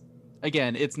 It's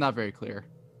not very clear.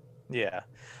 Yeah,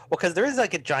 well, because there is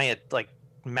like a giant, like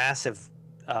massive,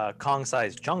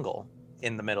 Kong-sized jungle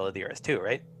in the middle of the Earth too,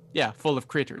 right? Yeah, full of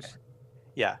critters.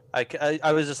 Yeah,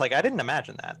 I was just like, I didn't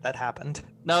imagine that happened.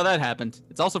 No, that happened.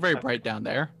 It's also very bright down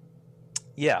there.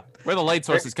 Yeah, Where the light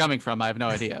source is coming from, I have no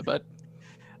idea, but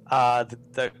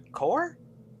the core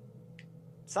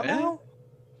somehow,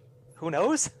 who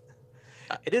knows?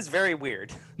 It is very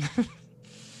weird.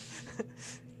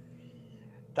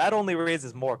 That only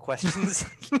raises more questions.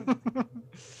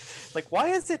 Like, why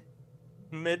is it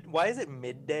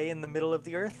midday in the middle of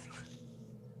the Earth?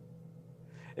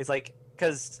 It's like,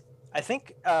 because I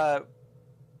think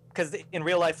because in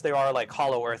real life there are like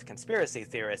Hollow Earth conspiracy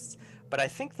theorists, but I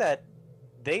think that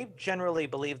they generally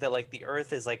believe that like the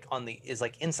Earth is like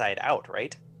inside out,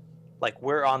 right? Like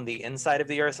we're on the inside of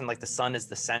the Earth and like the sun is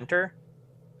the center.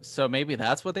 So maybe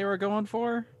that's what they were going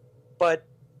for? But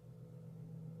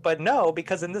no,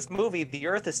 because in this movie the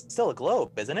Earth is still a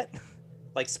globe, isn't it?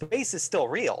 Like space is still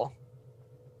real.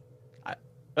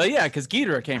 Yeah, because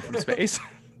Ghidorah came from space.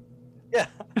 Yeah.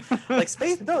 Like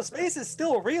space is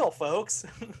still real, folks.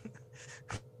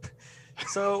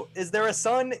 So is there a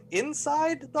sun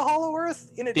inside the Hollow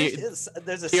Earth? In addition,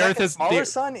 there's a second smaller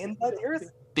sun inside the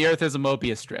Earth? The Earth is a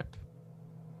Mobius strip.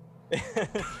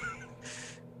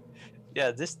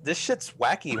 Yeah, this shit's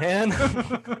wacky, man.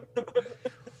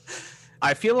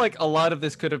 I feel like a lot of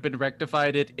this could have been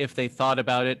rectified if they thought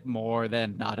about it more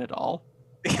than not at all.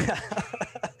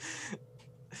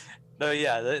 No,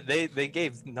 yeah, they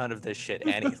gave none of this shit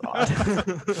any thought.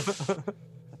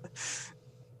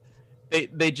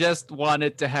 They just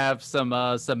wanted to have some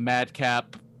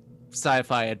madcap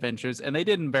sci-fi adventures, and they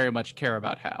didn't very much care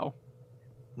about how.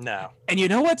 No. And you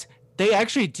know what? They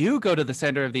actually do go to the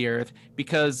center of the Earth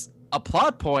because a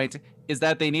plot point is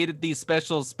that they needed these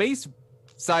special space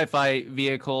sci-fi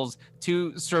vehicles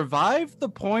to survive the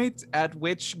point at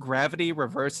which gravity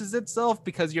reverses itself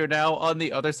because you're now on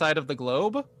the other side of the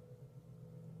globe.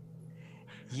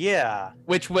 Yeah,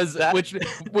 which was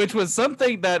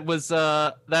something that was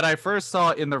that I first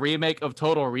saw in the remake of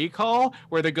Total Recall,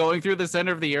 where they're going through the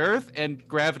center of the Earth and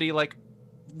gravity like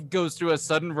goes through a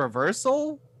sudden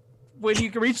reversal when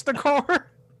you reach the core.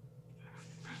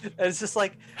 It's just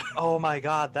like, oh my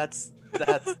god, that's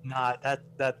not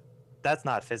that's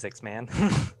not physics, man.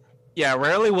 Yeah,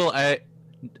 rarely will I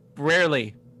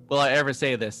ever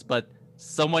say this, but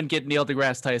someone get Neil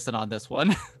deGrasse Tyson on this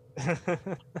one.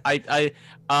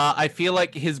 I feel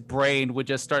like his brain would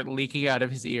just start leaking out of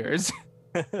his ears.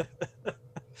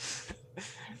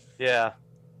 Yeah.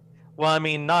 Well, I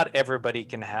mean, not everybody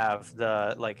can have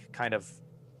the like kind of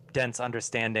dense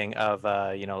understanding of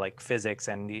like physics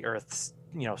and the Earth's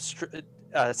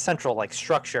central like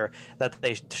structure that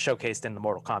they showcased in the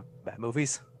Mortal Kombat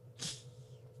movies.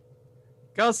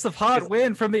 Gusts of hot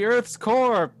wind from the Earth's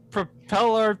core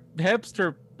propel our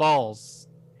hipster balls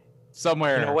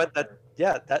somewhere. You know what?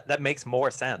 That makes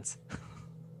more sense.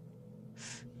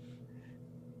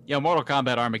 Yeah, Mortal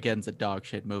Kombat Armageddon's a dog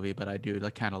shit movie, but I do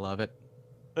kind of love it.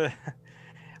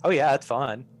 Oh yeah, it's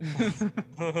fun.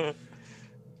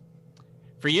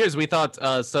 For years, we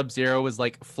thought Sub-Zero was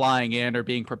like flying in or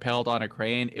being propelled on a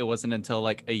crane. It wasn't until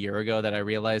like a year ago that I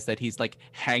realized that he's like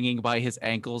hanging by his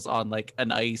ankles on like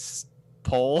an ice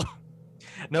pole.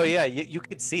 No, yeah, you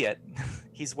could see it.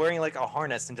 He's wearing like a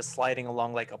harness and just sliding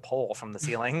along like a pole from the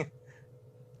ceiling.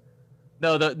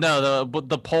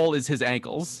 The pole is his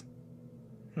ankles.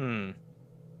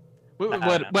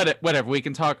 Whatever. We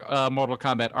can talk Mortal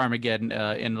Kombat Armageddon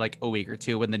in like a week or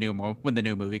two when the new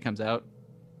movie comes out.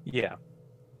 Yeah.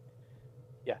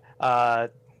 Yeah.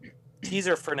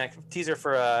 Teaser for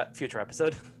a future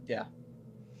episode. Yeah.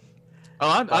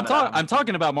 Oh, I'm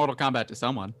talking about Mortal Kombat to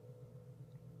someone.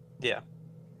 Yeah.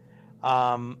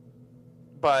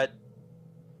 But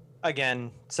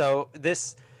again, so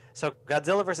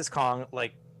Godzilla versus Kong,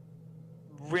 like,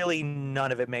 really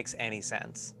none of it makes any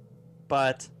sense.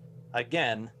 But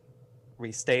again,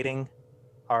 restating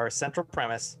our central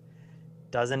premise,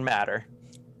 doesn't matter.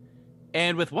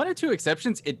 And with one or two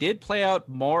exceptions, it did play out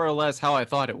more or less how I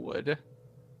thought it would.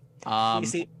 You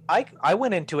see, I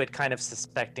went into it kind of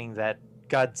suspecting that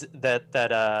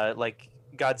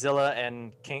Godzilla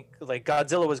and King, like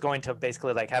Godzilla was going to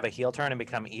basically like have a heel turn and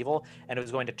become evil, and it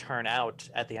was going to turn out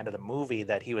at the end of the movie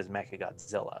that he was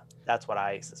Mechagodzilla. That's what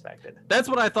I suspected. That's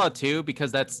what I thought too,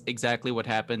 because that's exactly what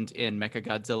happened in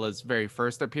Mechagodzilla's very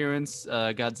first appearance,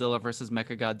 Godzilla versus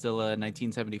Mechagodzilla in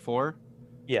 1974.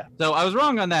 Yeah. So I was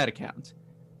wrong on that account.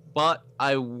 But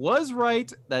I was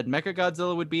right that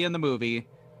Mechagodzilla would be in the movie,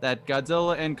 that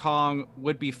Godzilla and Kong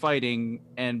would be fighting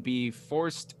and be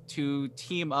forced to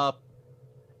team up.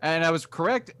 And I was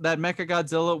correct that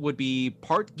Mechagodzilla would be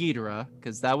part Ghidorah,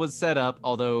 because that was set up,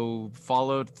 although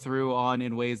followed through on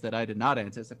in ways that I did not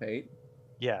anticipate.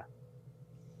 Yeah.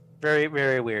 Very,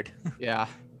 very weird. Yeah.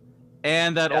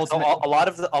 And that Yeah, ultimately... so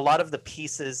a lot of the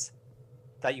pieces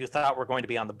that you thought were going to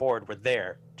be on the board were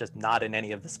there, just not in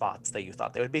any of the spots that you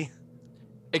thought they would be.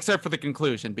 Except for the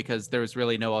conclusion, because there was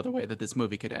really no other way that this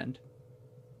movie could end.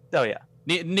 Oh, yeah.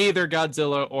 Neither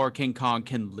Godzilla or King Kong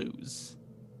can lose.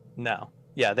 No.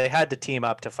 Yeah, they had to team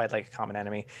up to fight like a common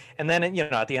enemy. And then,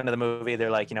 at the end of the movie,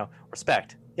 they're like,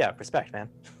 respect. Yeah, respect, man.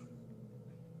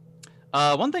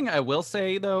 One thing I will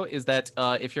say, though, is that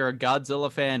if you're a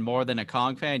Godzilla fan more than a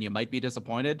Kong fan, you might be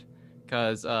disappointed.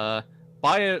 Because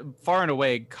far and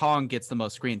away, Kong gets the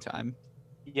most screen time.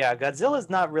 Yeah, Godzilla's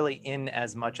not really in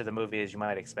as much of the movie as you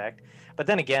might expect. But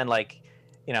then again, like,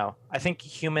 I think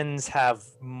humans have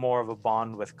more of a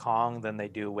bond with Kong than they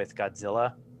do with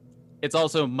Godzilla. It's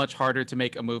also much harder to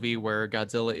make a movie where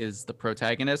Godzilla is the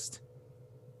protagonist.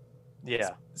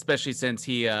 Yeah. Especially since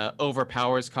he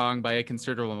overpowers Kong by a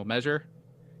considerable measure.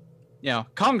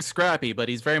 Kong's scrappy, but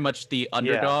he's very much the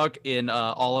underdog in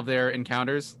all of their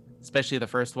encounters. Especially the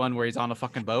first one where he's on a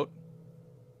fucking boat.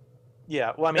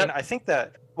 Yeah, well, I mean, I think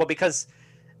that, because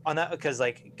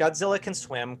like Godzilla can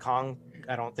swim, Kong,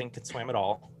 I don't think can swim at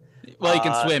all. Well, he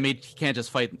can swim. He can't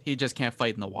just fight. He just can't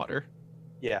fight in the water.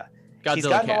 Yeah,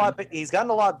 Godzilla he's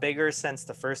gotten a lot bigger since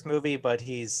the first movie, but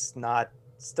he's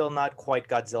still not quite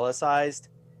Godzilla sized.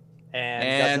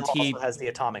 And Godzilla also has the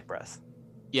atomic breath.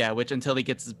 Yeah, which until he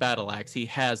gets his battle axe, he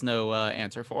has no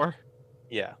answer for.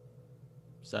 Yeah.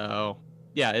 So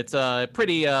yeah, it's a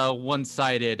pretty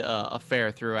one-sided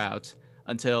affair throughout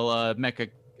until Mecha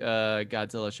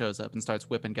Godzilla shows up and starts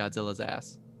whipping Godzilla's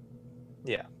ass.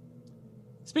 Yeah.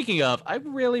 Speaking of, I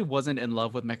really wasn't in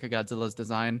love with Mechagodzilla's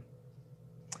design.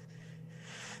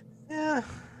 Yeah,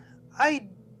 I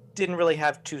didn't really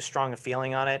have too strong a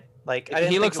feeling on it. Like, I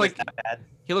didn't he think looks it was like that bad.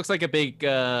 He looks like a big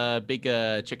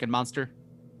chicken monster.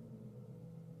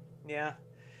 Yeah.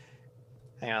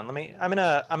 Hang on, I'm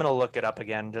gonna look it up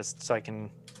again just so I can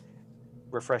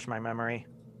refresh my memory.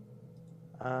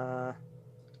 Yeah,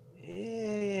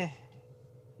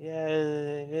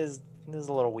 it is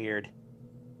a little weird.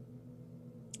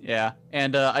 Yeah,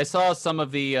 and I saw some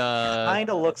of the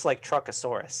kind of looks like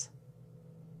Truckosaurus.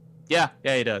 Yeah,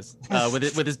 he does. With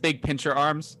his big pincher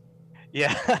arms.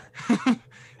 Yeah.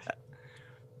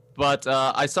 But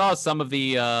I saw some of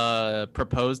the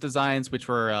proposed designs, which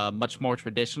were much more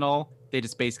traditional. They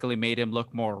just basically made him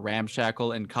look more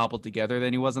ramshackle and cobbled together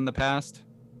than he was in the past.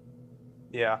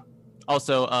 Yeah.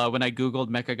 Also, when I Googled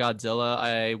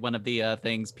Mechagodzilla, one of the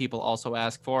things people also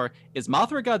ask for is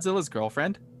Mothra Godzilla's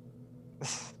girlfriend?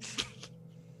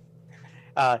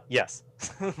 Yes.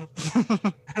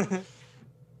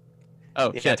 Oh,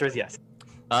 the shit. answer is yes.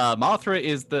 Mothra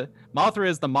is the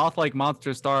moth-like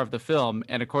monster star of the film,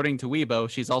 and according to Weibo,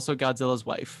 she's also Godzilla's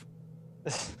wife.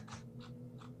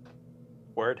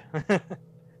 Word.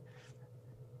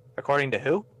 According to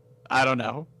who? I don't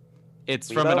know. It's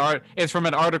Weibo? from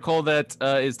an article that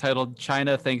is titled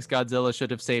 "China Thinks Godzilla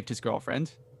Should Have Saved His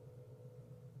Girlfriend."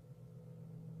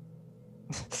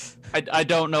 I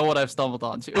don't know what I've stumbled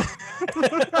onto.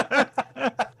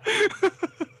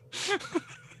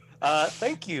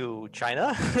 Thank you,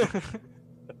 China.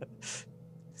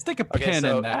 Stick a pin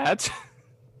in that.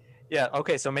 Yeah,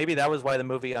 okay, so maybe that was why the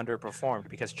movie underperformed,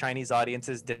 because Chinese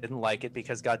audiences didn't like it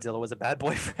because Godzilla was a bad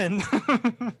boyfriend.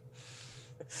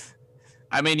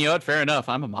 I mean, fair enough.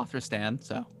 I'm a Mothra stan,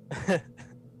 so.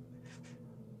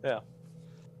 Yeah.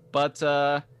 But,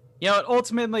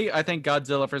 ultimately, I think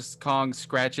Godzilla vs. Kong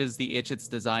scratches the itch it's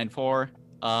designed for,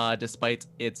 despite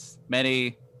its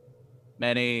many,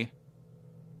 many,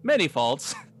 many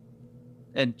faults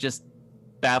and just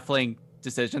baffling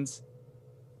decisions.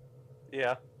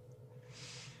 Yeah.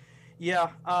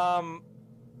 Yeah.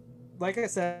 Like I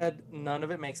said, none of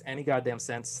it makes any goddamn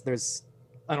sense. There's,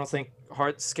 I don't think,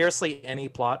 scarcely any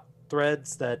plot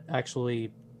threads that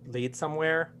actually lead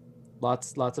somewhere.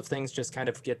 Lots of things just kind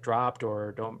of get dropped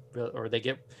or they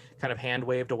get kind of hand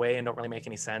waved away and don't really make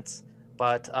any sense.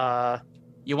 But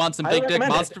you want some big dick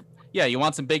monster? Yeah, you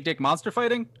want some big dick monster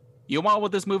fighting? You want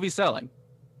what this movie's selling?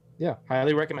 Yeah,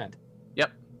 highly recommend.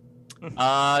 Yep.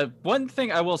 One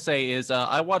thing I will say is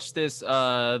I watched this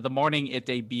the morning it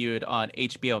debuted on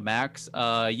HBO Max.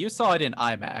 You saw it in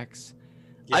IMAX.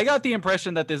 I Yes. got the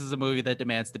impression that this is a movie that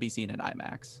demands to be seen in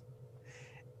IMAX.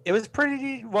 It was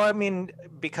pretty well. I mean,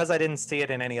 because I didn't see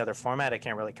it in any other format, I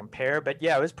can't really compare. But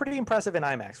yeah, it was pretty impressive in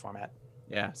IMAX format.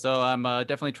 Yeah, so I'm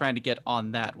definitely trying to get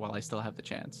on that while I still have the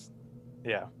chance.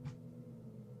 Yeah.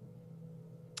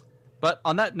 But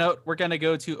on that note, we're going to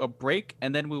go to a break,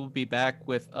 and then we will be back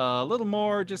with a little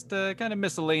more just kind of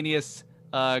miscellaneous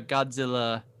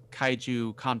Godzilla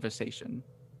Kaiju conversation.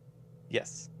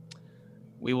 Yes.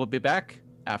 We will be back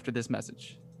after this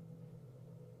message.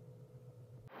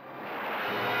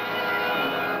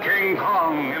 King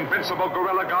Kong, invincible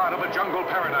gorilla god of a jungle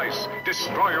paradise,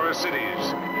 destroyer of cities.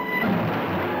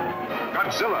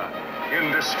 Godzilla,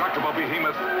 indestructible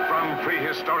behemoth from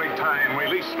prehistoric time,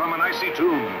 released from an icy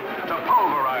tomb to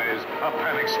pulverize a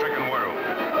panic-stricken world.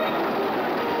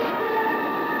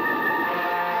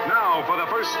 Now, for the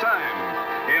first time,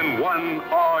 in one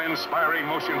awe-inspiring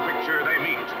motion picture, they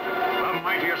meet the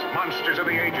mightiest monsters of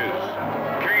the ages,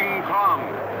 King Kong,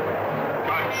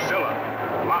 Godzilla,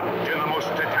 locked in the most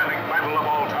titanic battle of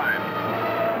all time.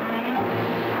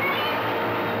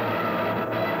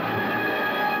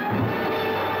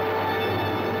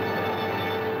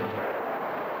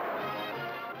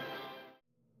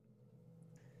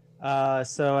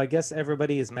 So I guess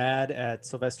everybody is mad at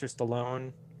Sylvester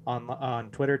Stallone on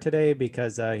Twitter today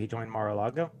because he joined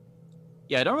Mar-a-Lago.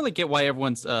 Yeah, I don't really get why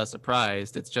everyone's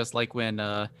surprised. It's just like when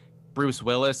Bruce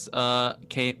Willis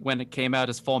when it came out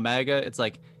as full MAGA. It's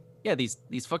like, yeah, these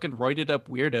fucking roided up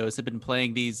weirdos have been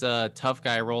playing these tough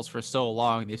guy roles for so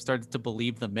long. They've started to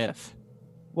believe the myth.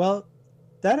 Well,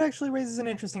 that actually raises an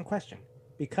interesting question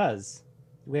because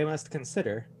we must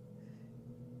consider: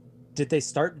 did they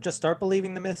start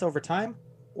believing the myth over time,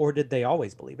 or did they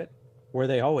always believe it? Were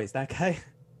they always that guy?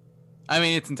 I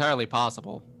mean, it's entirely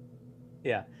possible.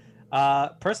 Yeah.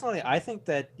 Personally, I think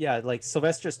that, yeah, like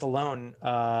Sylvester Stallone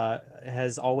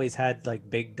has always had like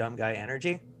big dumb guy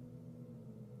energy.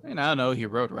 I mean, I don't know. He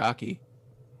wrote Rocky.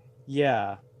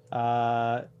 Yeah.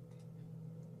 I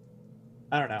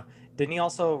don't know. Didn't he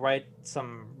also write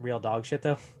some real dog shit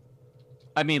though?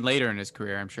 I mean, later in his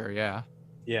career, I'm sure, yeah.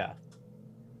 Yeah.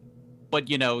 But,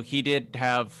 you know, he did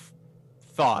have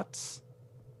thoughts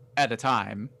at a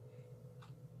time.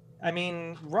 I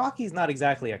mean, Rocky's not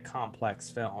exactly a complex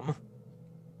film.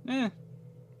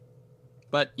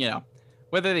 But, you know,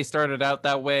 whether they started out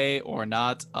that way or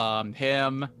not,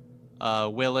 him,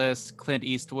 Willis, Clint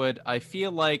Eastwood, I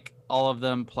feel like all of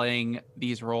them playing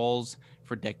these roles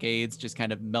for decades just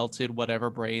kind of melted whatever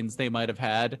brains they might have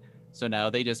had. So now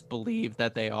they just believe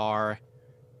that they are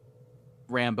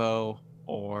Rambo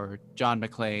or John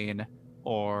McClane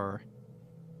or,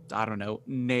 I don't know,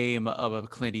 name of a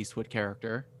Clint Eastwood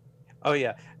character. Oh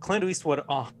yeah, Clint Eastwood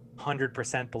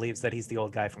 100% believes that he's the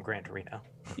old guy from Gran Torino.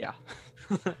 Yeah.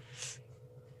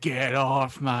 Get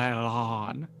off my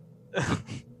lawn.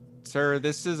 Sir,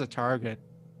 this is a Target.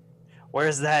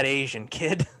 Where's that Asian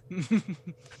kid?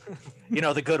 You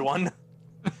know, the good one.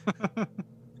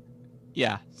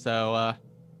 Yeah, so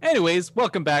anyways,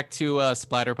 welcome back to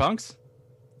Splatterpunks.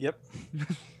 Yep.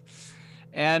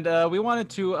 And we wanted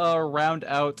to round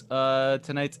out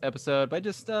tonight's episode by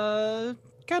just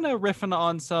kind of riffing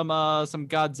on some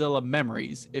Godzilla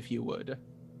memories, if you would.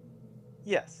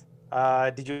 Yes.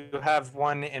 Did you have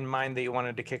one in mind that you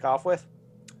wanted to kick off with?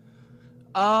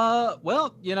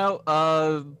 Well, you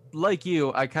know, like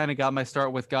you, I kind of got my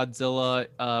start with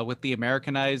Godzilla with the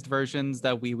Americanized versions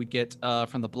that we would get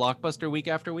from the Blockbuster week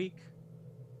after week.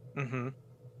 Mm-hmm.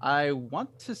 I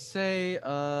want to say,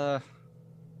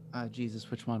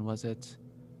 Jesus, which one was it?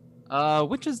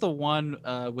 Which is the one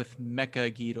with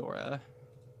Mecha Ghidorah?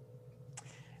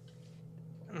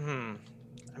 I'm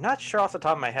not sure off the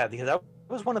top of my head because that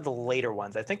was one of the later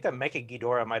ones. I think that Mecha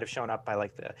Ghidorah might have shown up by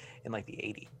in the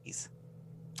 80s.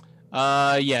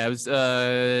 Yeah, it was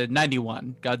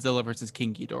 91, Godzilla versus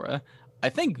King Ghidorah. I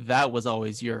think that was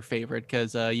always your favorite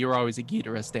because you were always a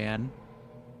Ghidorah stan.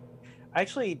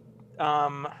 Actually,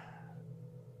 not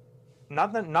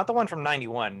the one from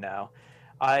 91. No,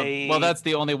 well, that's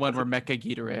the only one where Mecha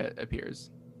Ghidorah appears.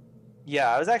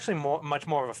 Yeah, I was actually much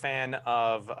more of a fan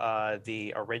of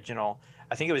the original.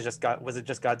 I think it was just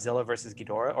Godzilla versus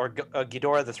Ghidorah, or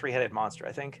Ghidorah the Three-Headed Monster,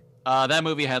 I think. That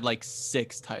movie had like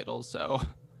 6 titles, so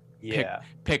yeah,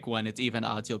 pick one. It's even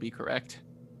odds you'll be correct.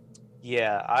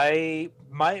 Yeah,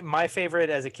 my favorite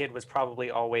as a kid was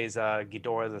probably always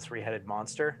Ghidorah the Three-Headed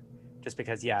Monster, just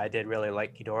because I did really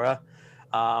like Ghidorah.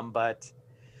 But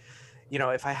you know,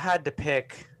 if I had to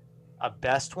pick, a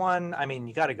best one, I mean,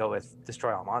 you got to go with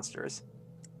Destroy All Monsters.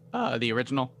 The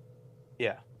original.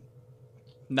 Yeah.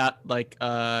 Not like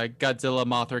Godzilla,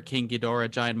 Mothra, King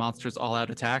Ghidorah, Giant Monsters All Out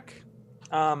Attack.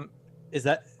 Is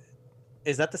that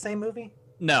the same movie?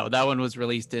 No, that one was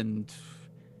released in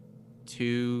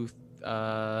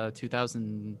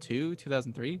 2002,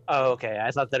 2003. Oh, okay. I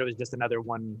thought that it was just another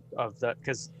one of the,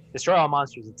 because Destroy All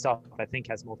Monsters itself, I think,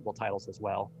 has multiple titles as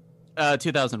well.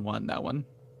 2001, that one.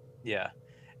 Yeah.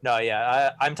 No,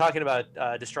 yeah. I'm talking about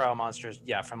Destroy All Monsters,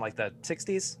 yeah, from like the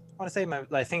 60s. I want to say,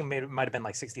 I think it might have been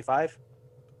like 65.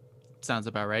 Sounds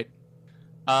about right.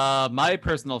 My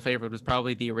personal favorite was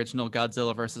probably the original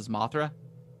Godzilla versus Mothra.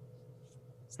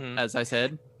 As I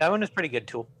said. That one was pretty good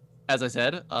too. As I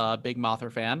said, big Mothra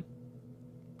fan.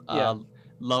 Yeah.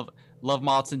 Love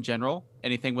moths in general.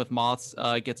 Anything with moths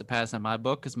gets a pass in my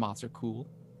book because moths are cool.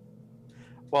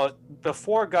 Well,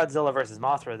 before Godzilla versus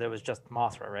Mothra, there was just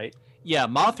Mothra, right? Yeah,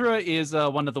 Mothra is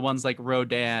one of the ones like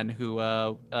Rodan who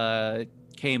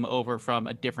came over from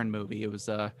a different movie. It was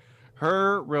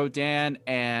her, Rodan,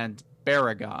 and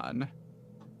Baragon.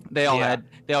 They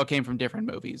all came from different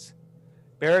movies.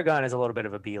 Baragon is a little bit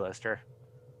of a B-lister.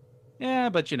 Yeah,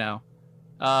 but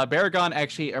Baragon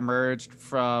actually emerged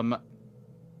from.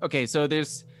 Okay, so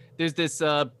there's this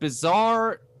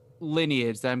bizarre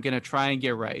lineage that I'm gonna try and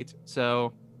get right.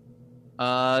 So,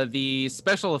 the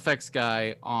special effects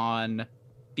guy on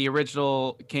the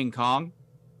original King Kong,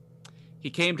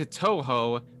 he came to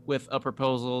Toho with a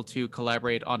proposal to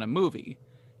collaborate on a movie.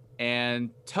 And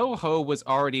Toho was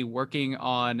already working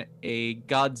on a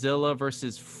Godzilla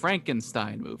versus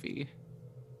Frankenstein movie.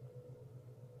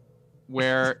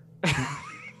 Where...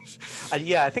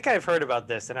 Yeah, I think I've heard about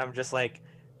this, and I'm just like,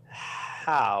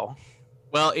 how?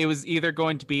 Well, it was either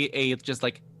going to be a just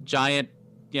like giant,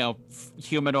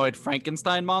 humanoid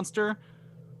Frankenstein monster,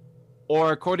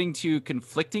 or according to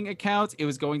conflicting accounts, it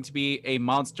was going to be a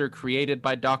monster created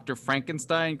by Dr.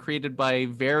 Frankenstein, created by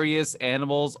various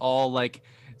animals, all like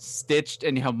stitched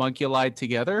and homunculized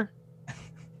together.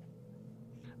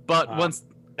 But once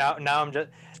now I'm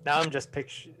just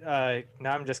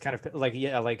kind of like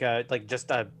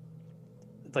just a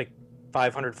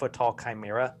 500-foot tall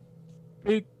chimera.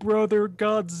 Big brother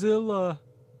Godzilla.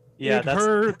 Yeah, it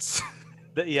hurts.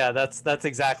 Yeah, that's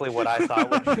exactly what I thought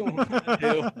what you wanted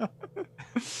to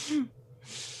do.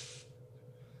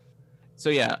 So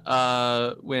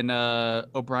yeah, when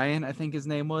O'Brien, I think his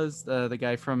name was, the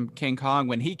guy from King Kong,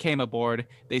 when he came aboard,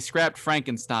 they scrapped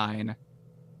Frankenstein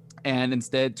and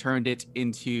instead turned it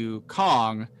into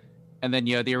Kong. And then,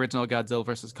 the original Godzilla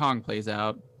versus Kong plays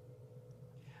out.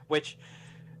 Which,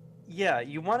 yeah,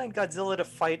 you wanted Godzilla to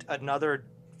fight another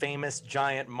famous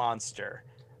giant monster.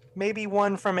 Maybe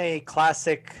one from a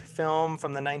classic film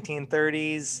from the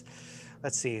 1930s.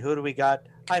 Let's see, who do we got?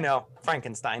 I know,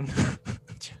 Frankenstein.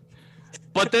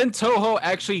 But then Toho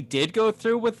actually did go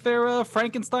through with their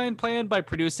Frankenstein plan by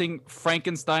producing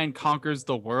Frankenstein Conquers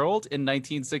the World in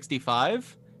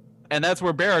 1965. And that's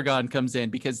where Baragon comes in,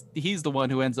 because he's the one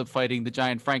who ends up fighting the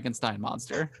giant Frankenstein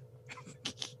monster.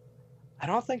 I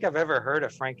don't think I've ever heard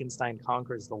of Frankenstein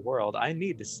Conquers the World. I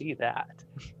need to see that.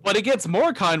 But it gets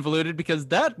more convoluted because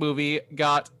that movie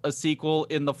got a sequel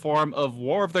in the form of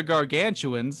War of the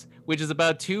Gargantuans, which is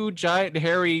about two giant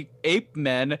hairy ape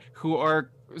men who are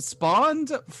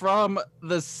spawned from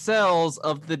the cells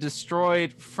of the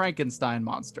destroyed Frankenstein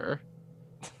monster.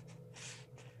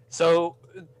 So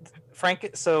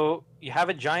you have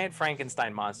a giant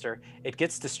Frankenstein monster, it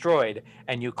gets destroyed,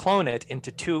 and you clone it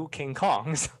into two King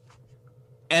Kongs.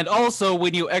 And also,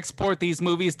 when you export these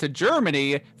movies to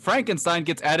Germany, Frankenstein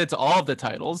gets added to all of the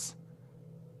titles.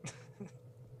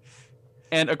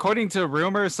 And according to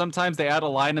rumors, sometimes they add a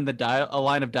line of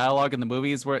dialogue in the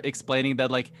movies where explaining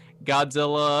that like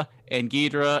Godzilla and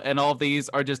Ghidorah and all of these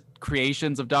are just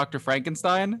creations of Dr.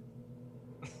 Frankenstein.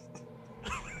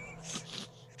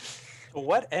 To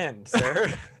what end,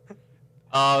 sir?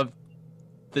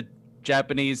 The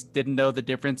Japanese didn't know the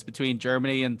difference between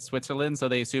Germany and Switzerland, so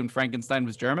they assumed Frankenstein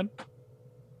was German.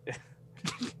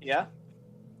 Yeah.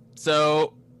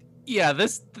 So, yeah,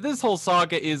 this whole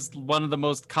saga is one of the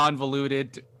most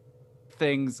convoluted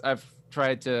things I've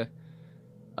tried to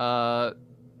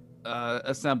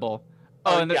assemble.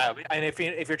 And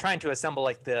if you're trying to assemble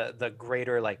like the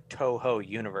greater like Toho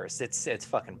universe, it's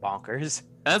fucking bonkers.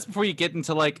 That's before you get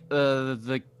into like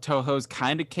the Toho's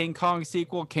kind of King Kong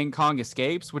sequel, King Kong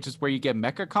Escapes, which is where you get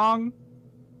Mecha Kong,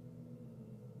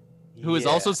 who is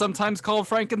also sometimes called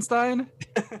Frankenstein.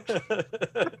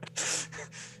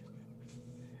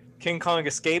 King Kong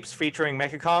Escapes featuring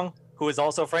Mecha Kong, who is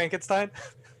also Frankenstein.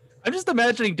 I'm just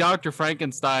imagining Dr.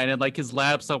 Frankenstein in like his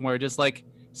lab somewhere, just like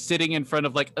sitting in front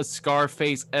of like a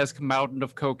Scarface-esque mountain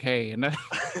of cocaine.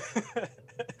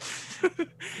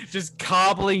 Just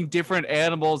cobbling different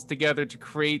animals together to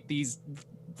create these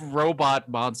robot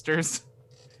monsters.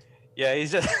 Yeah,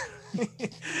 he's just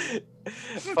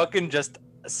fucking just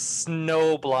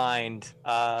snowblind,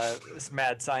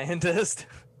 mad scientist.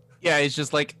 Yeah, he's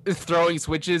just like throwing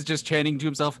switches, just chanting to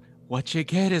himself, "What you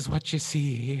get is what you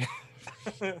see."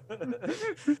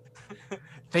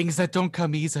 Things that don't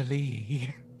come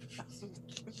easily.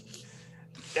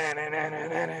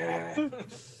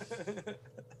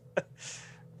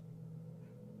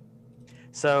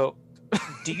 So,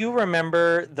 do you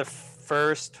remember the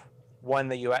first one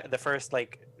that the first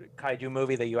like kaiju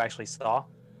movie that you actually saw?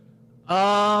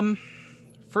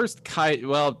 First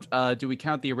do we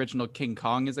count the original King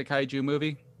Kong as a kaiju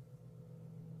movie?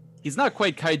 He's not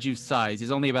quite kaiju size.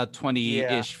 He's only about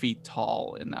 20-ish feet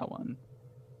tall in that one.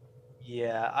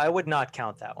 Yeah, I would not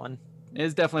count that one. It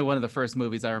is definitely one of the first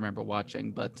movies I remember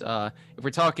watching, but if we're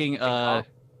talking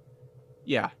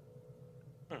yeah.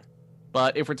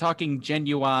 But if we're talking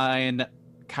genuine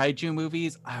kaiju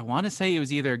movies, I want to say it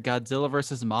was either Godzilla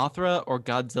vs. Mothra or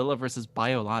Godzilla vs.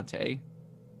 Biollante.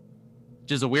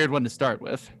 Which is a weird one to start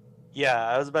with. Yeah,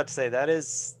 I was about to say that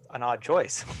is an odd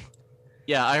choice.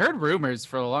 Yeah, I heard rumors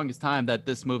for the longest time that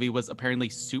this movie was apparently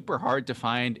super hard to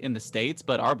find in the States,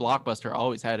 but our Blockbuster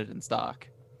always had it in stock.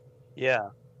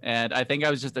 Yeah. And I think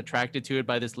I was just attracted to it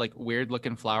by this like weird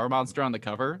looking flower monster on the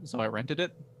cover, so I rented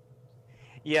it.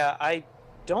 Yeah, I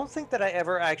don't think that I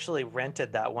ever actually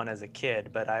rented that one as a kid,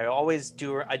 but I always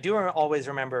do. I do always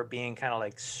remember being kind of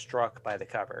like struck by the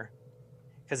cover,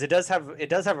 because it does have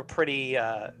a pretty.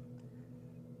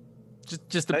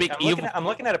 Just a big evil. I'm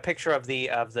looking at a picture of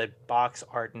the box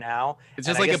art now. It's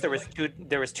just like I guess there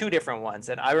was two different ones,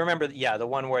 and I remember the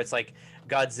one where it's like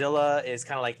Godzilla is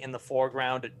kind of like in the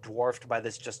foreground, dwarfed by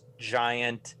this just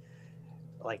giant,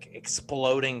 like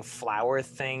exploding flower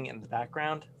thing in the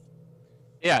background.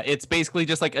 Yeah, it's basically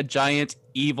just like a giant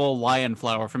evil lion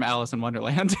flower from Alice in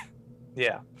Wonderland.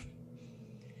 Yeah.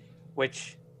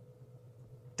 Which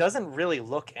doesn't really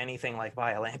look anything like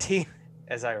Biollante,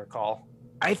 as I recall.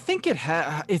 I think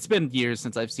it's been years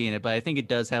since I've seen it, but I think it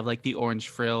does have like the orange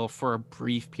frill for a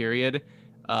brief period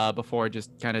before it just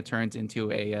kind of turns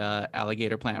into a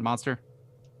alligator plant monster.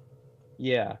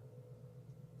 Yeah.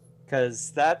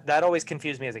 Because that always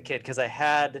confused me as a kid, because I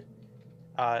had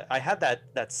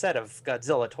that set of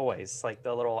Godzilla toys, like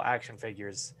the little action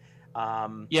figures.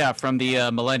 Yeah, from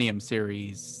the Millennium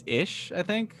series-ish, I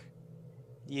think.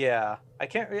 Yeah,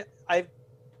 I'm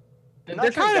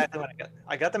not sure exactly when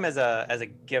I got them as a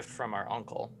gift from our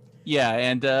uncle. Yeah,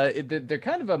 and they're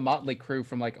kind of a motley crew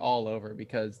from like all over,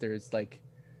 because there's like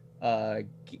there's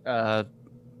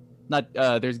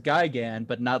Gigan,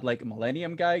 but not like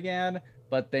Millennium Gigan.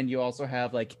 But then you also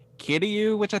have like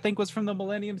Kiryu, which I think was from the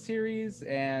Millennium series,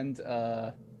 and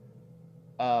Space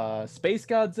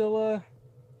Godzilla,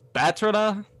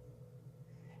 Batrona.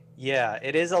 Yeah,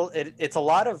 it's a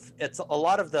lot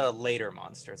of the later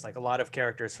monsters. Like a lot of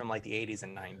characters from like the 80s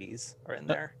and 90s are in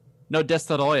there. No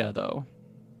Destoroyah though.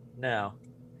 No.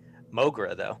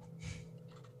 Mogra though.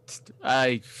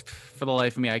 For the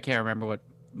life of me, I can't remember what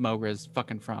Mogra is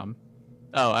fucking from.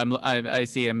 Oh, I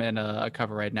see him in a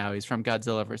cover right now. He's from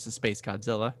Godzilla vs. Space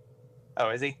Godzilla. Oh,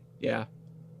 is he? Yeah.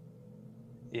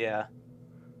 Yeah.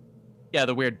 Yeah,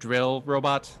 the weird drill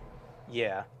robot.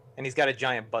 Yeah. And he's got a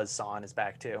giant buzzsaw on his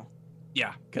back too.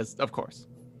 Yeah, because of course.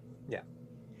 Yeah.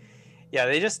 Yeah,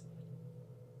 they just,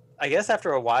 I guess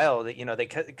after a while,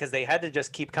 because they had to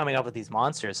just keep coming up with these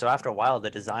monsters. So after a while,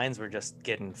 the designs were just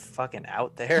getting fucking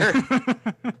out there.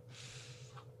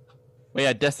 Well,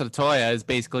 yeah, Destoroyah is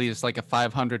basically just like a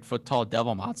 500-foot tall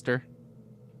devil monster.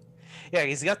 Yeah,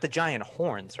 he's got the giant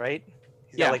horns, right?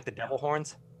 He's got like the devil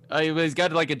horns. He's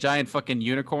got like a giant fucking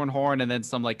unicorn horn and then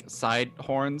some like side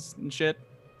horns and shit.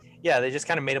 Yeah, they just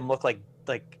kind of made him look like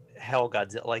hell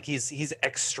Godzilla. Like he's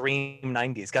extreme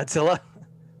 90s Godzilla.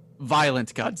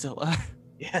 Violent Godzilla.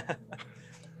 Yeah.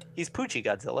 He's Poochie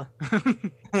Godzilla.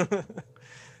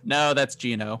 No, that's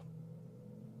Gino.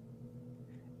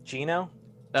 Gino?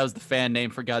 That was the fan name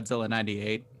for Godzilla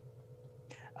 98.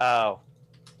 Oh.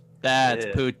 That's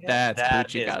Poochie Godzilla.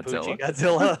 Poochie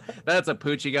Godzilla. That's a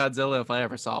Poochie Godzilla if I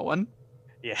ever saw one.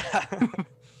 Yeah.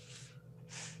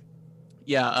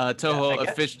 Yeah, Toho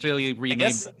officially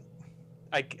renamed.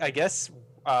 I guess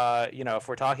if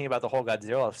we're talking about the whole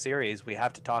Godzilla series, we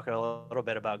have to talk a little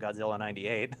bit about Godzilla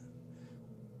 98.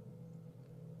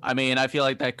 I mean, I feel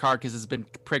like that carcass has been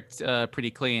pricked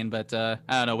pretty clean, but I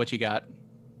don't know what you got.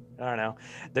 I don't know.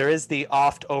 There is the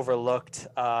oft overlooked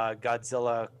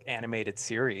Godzilla animated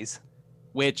series.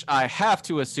 which I have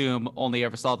to assume only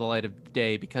ever saw the light of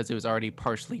day because it was already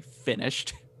partially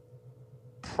finished.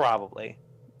 Probably.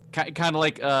 Kind of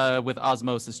like with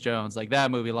Osmosis Jones. Like,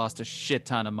 that movie lost a shit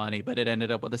ton of money, but it ended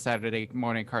up with a Saturday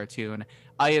morning cartoon.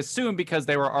 I assume because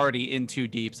they were already in too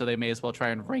deep, so they may as well try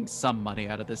and wring some money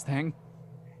out of this thing.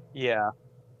 Yeah.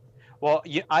 Well,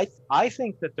 I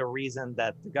think that the reason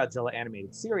that the Godzilla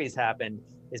animated series happened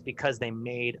is because they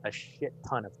made a shit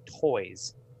ton of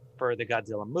toys for the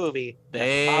Godzilla movie.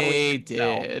 They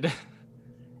did.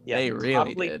 Yeah, they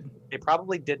really did. They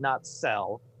probably did not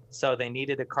sell, so they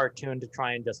needed a cartoon to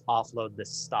try and just offload the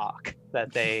stock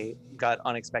that they got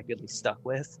unexpectedly stuck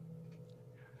with.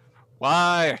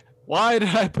 Why? Why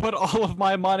did I put all of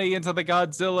my money into the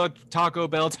Godzilla Taco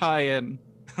Bell tie-in?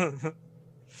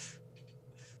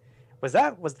 Was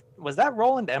that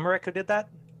Roland Emmerich who did that?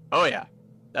 Oh yeah.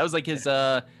 That was like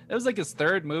his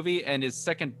third movie and his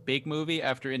second big movie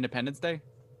after Independence Day.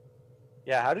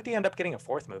 Yeah, how did he end up getting a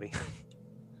fourth movie?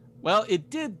 Well, it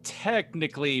did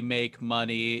technically make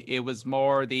money. It was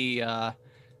more the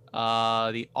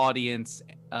audience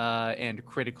and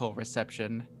critical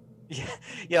reception.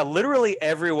 Yeah, literally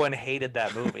everyone hated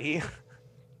that movie.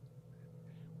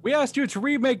 We asked you to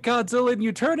remake Godzilla and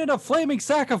you turned in a flaming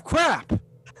sack of crap.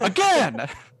 Again!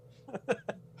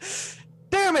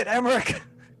 Damn it, Emmerich!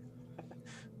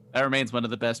 That remains one of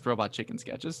the best Robot Chicken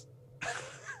sketches.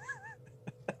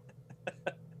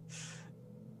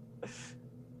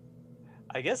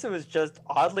 I guess it was just,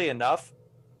 oddly enough,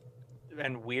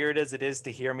 and weird as it is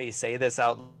to hear me say this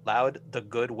out loud, the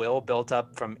goodwill built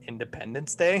up from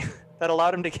Independence Day that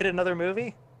allowed him to get another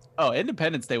movie. Oh,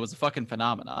 Independence Day was a fucking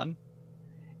phenomenon.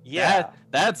 Yeah.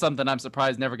 That's something I'm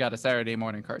surprised never got a Saturday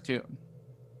morning cartoon.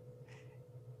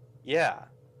 Yeah.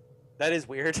 That is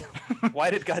weird. Why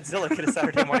did Godzilla get a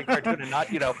Saturday morning cartoon and not,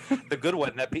 the good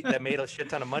one that made a shit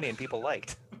ton of money and people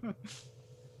liked?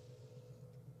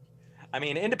 I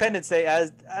mean, Independence Day,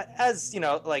 as has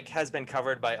been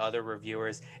covered by other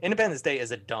reviewers, Independence Day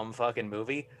is a dumb fucking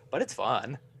movie, but it's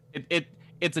fun.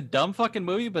 It's a dumb fucking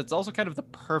movie, but it's also kind of the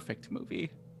perfect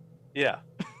movie. Yeah.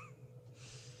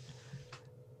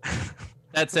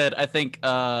 That said, I think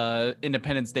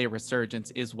Independence Day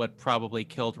Resurgence is what probably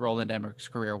killed Roland Emmerich's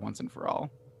career once and for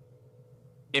all.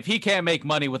 If he can't make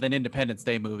money with an Independence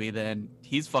Day movie, then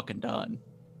he's fucking done.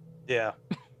 Yeah.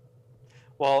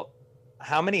 Well,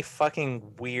 how many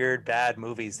fucking weird, bad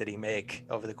movies did he make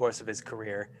over the course of his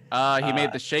career? He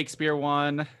made the Shakespeare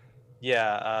one.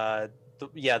 Yeah.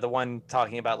 The one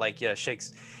talking about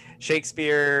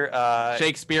Shakespeare.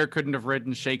 Shakespeare couldn't have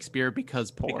written Shakespeare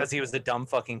because poor. Because he was the dumb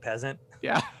fucking peasant.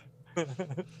 Yeah. who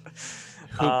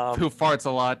farts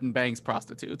a lot and bangs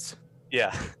prostitutes.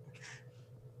 Yeah.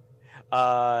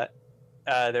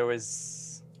 There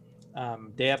was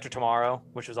Day After Tomorrow,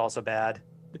 which was also bad.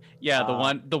 Yeah,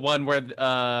 the one where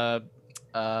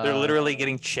they're literally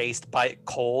getting chased by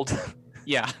cold.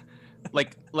 Yeah.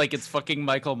 Like it's fucking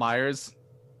Michael Myers.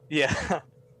 Yeah.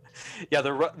 Yeah,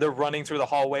 they're running through the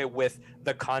hallway with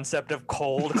the concept of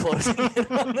cold closing in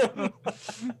on them.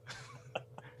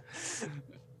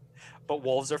 But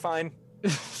wolves are fine.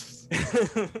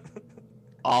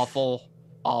 Awful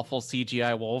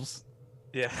CGI wolves.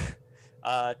 Yeah.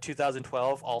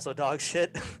 2012, also dog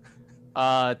shit.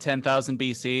 10,000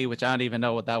 BC, which I don't even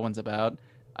know what that one's about.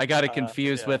 I got it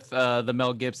confused with the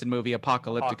Mel Gibson movie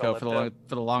Apocalyptico for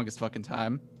the longest fucking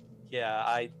time.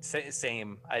 Yeah,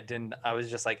 same. I was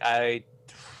just like,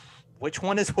 which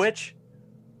one is which?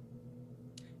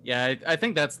 Yeah, I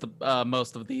think that's the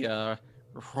most of the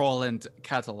Roland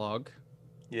catalog.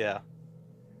 Yeah.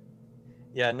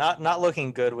 Yeah, not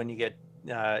looking good when you get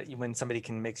when somebody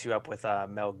can mix you up with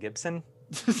Mel Gibson.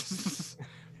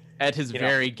 At his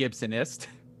very Gibsonist.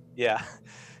 Yeah.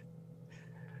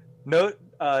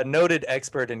 Noted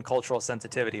expert in cultural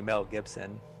sensitivity, Mel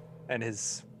Gibson, and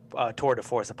his tour de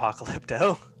force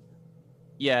Apocalypto.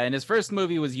 Yeah, and his first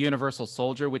movie was Universal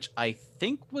Soldier, which I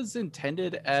think was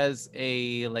intended as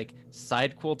a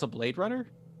sidequel to Blade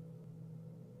Runner.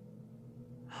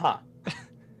 Huh.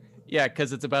 Yeah,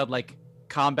 because it's about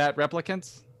combat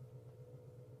replicants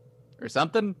or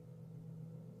something.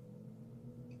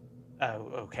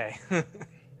 Oh, okay.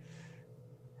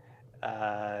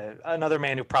 Another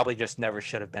man who probably just never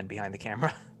should have been behind the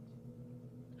camera.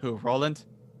 Who, Roland?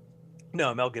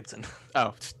 No, Mel Gibson.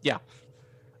 Oh, yeah.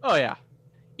 Oh, yeah.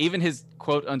 Even his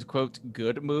quote-unquote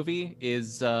good movie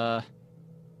is,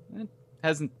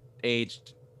 hasn't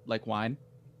aged like wine.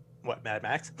 What, Mad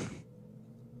Max?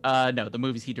 No, the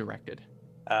movies he directed.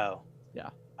 Oh. Yeah.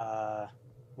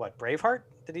 What, Braveheart?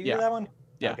 Did he do that one?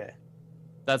 Yeah. Okay.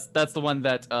 That's the one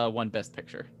that won Best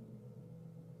Picture.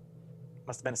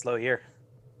 Must have been a slow year.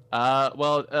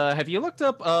 Have you looked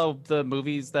up the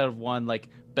movies that have won like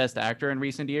Best Actor in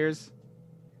recent years?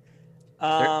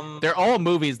 They're all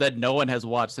movies that no one has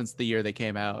watched since the year they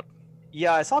came out.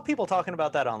 Yeah, I saw people talking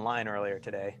about that online earlier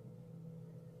today.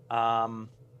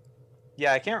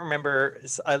 Yeah, I can't remember.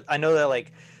 I know that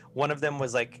like one of them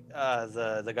was like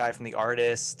the guy from The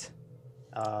Artist,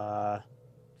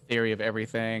 Theory of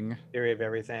Everything, Theory of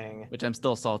Everything, which I'm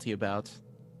still salty about.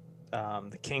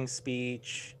 The King's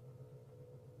Speech.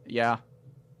 Yeah.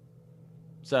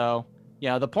 So,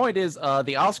 yeah, the point is,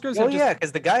 the Oscars. Oh yeah,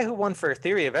 because the guy who won for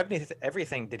Theory of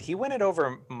Everything, did he win it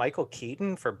over Michael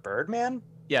Keaton for Birdman?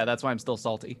 Yeah, that's why I'm still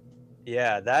salty.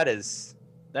 Yeah, that is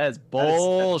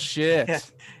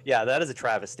bullshit. Yeah, that is a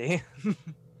travesty.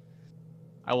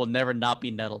 I will never not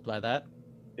be nettled by that.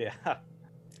 Yeah. Yeah,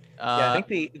 I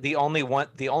think the only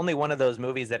one of those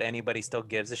movies that anybody still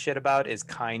gives a shit about is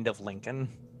Kind of Lincoln.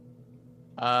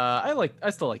 I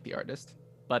still like The Artist,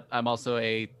 but I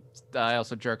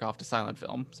also jerk off to silent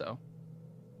film, so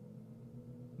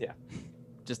yeah.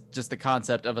 Just the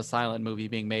concept of a silent movie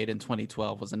being made in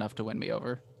 2012 was enough to win me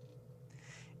over.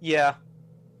 Yeah.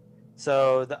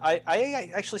 So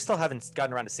I actually still haven't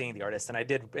gotten around to seeing The Artist, and I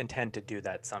did intend to do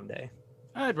that someday.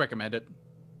 I'd recommend it.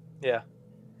 Yeah.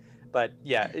 But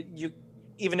yeah,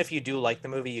 even if you do like the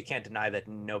movie, you can't deny that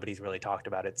nobody's really talked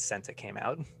about it since it came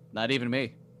out. Not even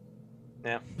me.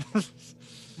 Yeah.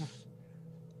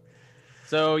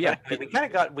 So yeah, we kind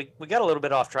of got we got a little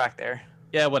bit off track there.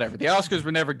 Yeah, whatever. The Oscars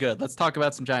were never good. Let's talk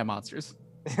about some giant monsters.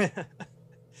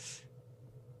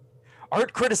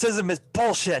 Art criticism is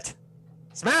bullshit.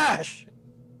 Smash.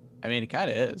 I mean, it kind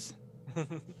of is.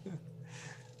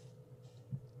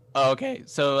 Okay,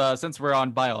 so since we're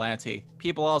on Biollante,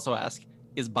 people also ask,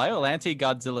 is Biollante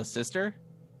Godzilla's sister?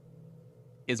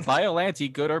 Is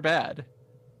Biollante good or bad?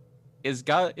 Is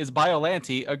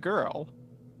Biollante a girl?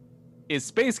 Is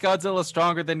Space Godzilla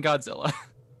stronger than Godzilla?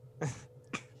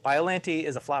 Biollante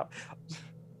is a flower.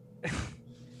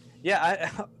 Yeah,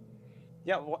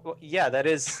 yeah, that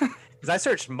is because I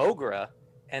searched Mogra,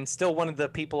 and still one of the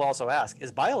people also ask,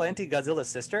 is Biollante Godzilla's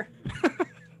sister?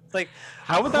 It's like,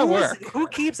 how would that work? Who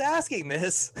keeps asking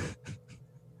this?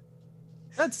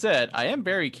 That said, I am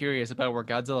very curious about where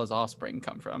Godzilla's offspring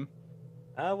come from.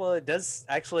 Well, it does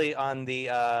actually on the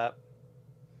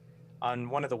on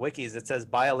one of the wikis. It says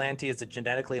Biollante is a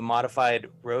genetically modified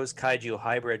rose kaiju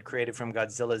hybrid created from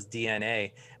Godzilla's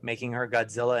DNA, making her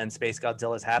Godzilla and Space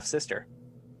Godzilla's half sister.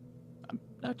 I'm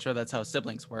not sure that's how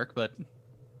siblings work, but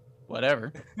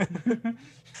whatever.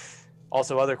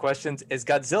 Also, other questions: is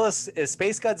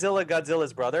Space Godzilla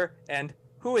Godzilla's brother, and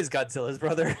who is Godzilla's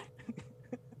brother?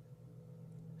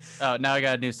 Oh, now I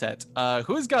got a new set.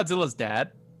 Who is Godzilla's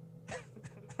dad?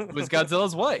 Who is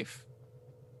Godzilla's wife?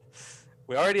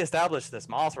 We already established this,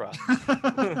 Mothra.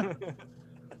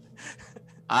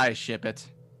 I ship it.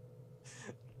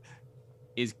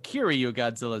 Is Kiryu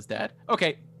Godzilla's dad?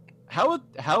 Okay,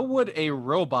 how would a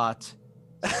robot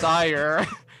sire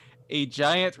a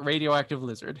giant radioactive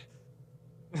lizard?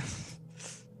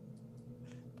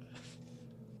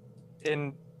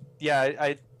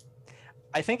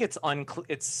 I think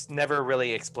it's never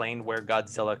really explained where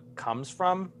Godzilla comes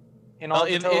from in all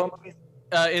the Toho movies.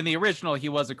 In the original, he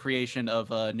was a creation of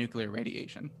nuclear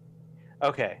radiation.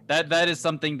 Okay. That is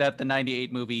something that the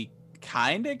 98 movie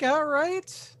kind of got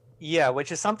right. Yeah,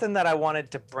 which is something that I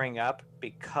wanted to bring up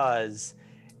because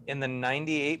in the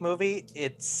 98 movie,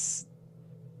 it's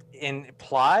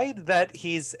implied that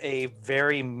he's a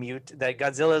that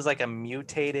Godzilla is like a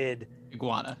mutated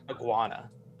iguana.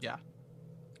 Yeah.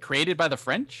 Created by the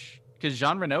French? Because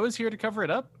Jean Reno is here to cover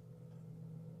it up?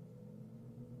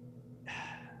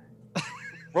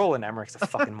 Roland Emmerich's a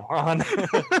fucking moron.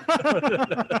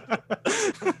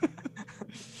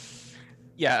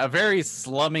 Yeah, a very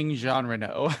slumming Jean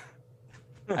Reno.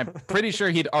 I'm pretty sure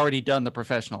he'd already done The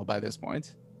Professional by this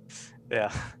point.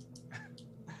 Yeah.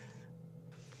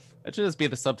 That should just be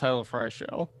the subtitle for our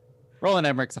show. Roland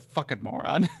Emmerich's a fucking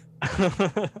moron.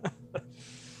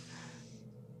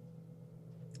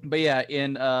 But yeah,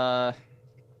 in the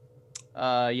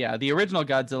original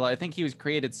Godzilla, I think he was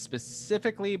created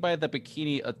specifically by the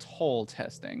Bikini Atoll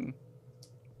testing.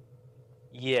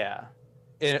 Yeah.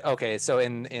 Okay, so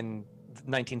in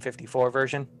 1954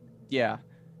 version? Yeah.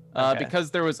 Okay.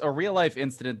 Because there was a real life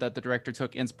incident that the director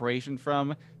took inspiration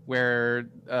from where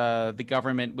the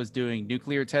government was doing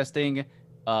nuclear testing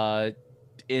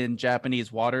in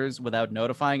Japanese waters without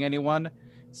notifying anyone.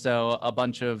 So a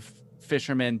bunch of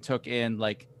fishermen took in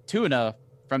like tuna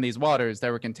from these waters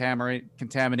that were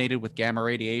contaminated with gamma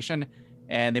radiation,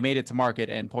 and they made it to market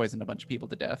and poisoned a bunch of people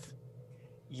to death.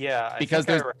 Yeah, because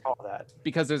I recall that.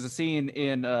 because there's a scene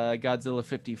in Godzilla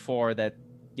 54 that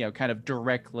kind of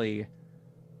directly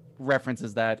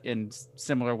references that in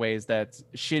similar ways that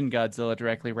Shin Godzilla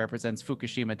directly represents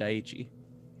Fukushima Daiichi.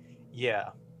 Yeah,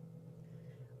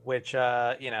 which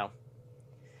that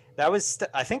was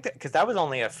I think that because that was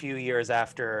only a few years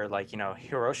after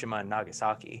Hiroshima and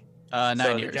Nagasaki.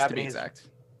 9 years to be exact.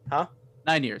 Huh?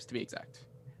 9 years to be exact.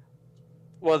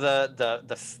 Well,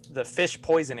 the fish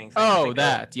poisoning thing. Oh,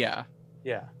 that, yeah.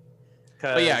 Yeah.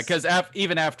 But yeah, because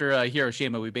even after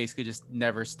Hiroshima, we basically just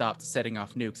never stopped setting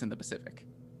off nukes in the Pacific.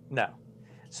 No.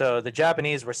 So the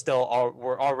Japanese were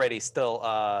already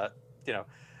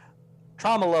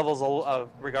trauma levels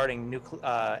regarding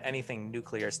anything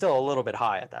nuclear still a little bit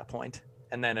high at that point.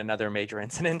 And then another major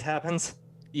incident happens.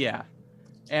 Yeah.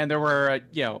 And there were,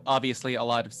 obviously a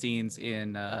lot of scenes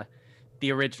in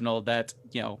the original that,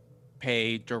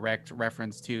 pay direct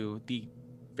reference to the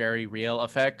very real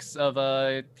effects of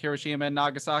Hiroshima and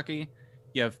Nagasaki.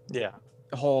 You have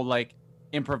whole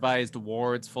improvised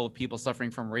wards full of people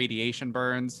suffering from radiation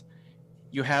burns.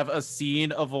 You have a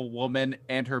scene of a woman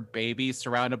and her baby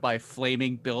surrounded by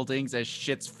flaming buildings as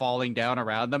shit's falling down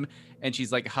around them, and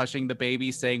she's hushing the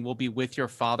baby, saying, "We'll be with your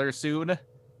father soon."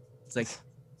 It's like,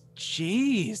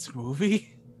 jeez,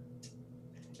 movie.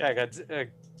 Yeah,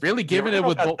 really giving it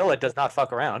with Godzilla does not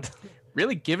fuck around.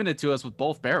 Really giving it to us with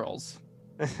both barrels.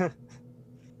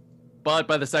 But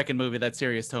by the second movie, that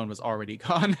serious tone was already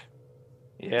gone.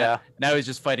 Yeah. Now he's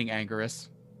just fighting Anguirus.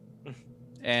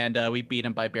 And we beat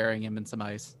him by burying him in some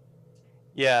ice.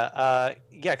 Yeah,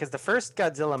 because the first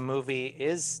Godzilla movie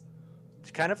is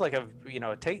kind of like a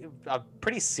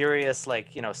pretty serious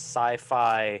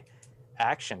sci-fi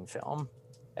action film,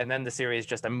 and then the series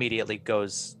just immediately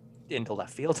goes into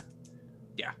left field.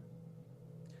 Yeah.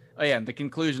 Oh yeah, and the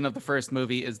conclusion of the first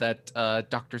movie is that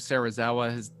Dr. Serizawa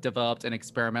has developed an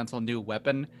experimental new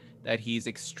weapon that he's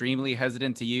extremely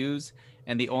hesitant to use,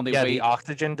 and the only way... the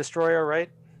oxygen destroyer, right?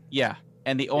 Yeah,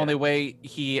 and the only way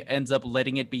he ends up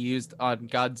letting it be used on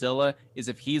Godzilla is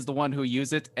if he's the one who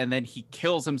uses it, and then he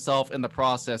kills himself in the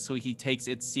process, so he takes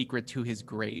its secret to his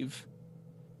grave.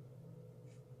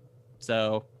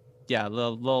 So, yeah,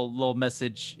 little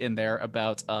message in there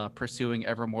about pursuing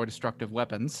ever more destructive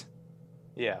weapons.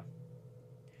 Yeah.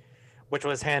 Which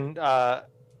was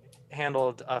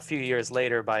handled a few years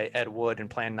later by Ed Wood in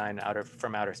Plan 9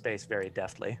 from Outer Space very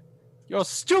deftly. Your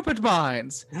stupid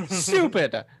minds!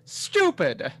 Stupid!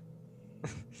 Stupid!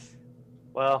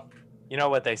 Well, you know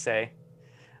what they say.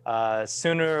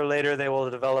 Sooner or later they will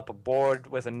develop a board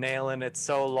with a nail in it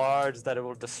so large that it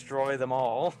will destroy them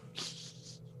all.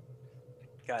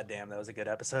 God damn, that was a good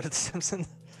episode of The Simpsons.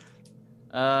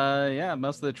 Yeah,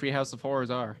 most of the Treehouse of Horrors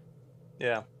are.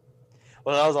 Yeah.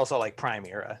 Well, that was also Prime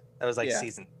era. That was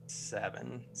season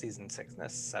 7, season 6,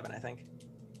 7, I think.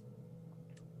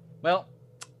 Well,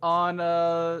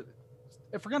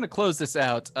 if we're gonna close this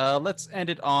out, let's end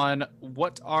it on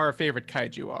what our favorite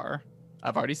kaiju are.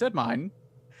 I've already said mine.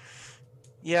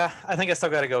 Yeah, I think I still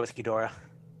got to go with Ghidorah.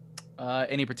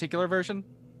 Any particular version?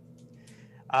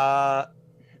 Mechagodzilla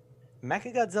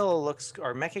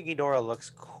looks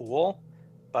cool,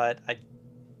 but I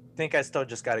think I still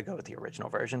just got to go with the original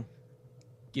version.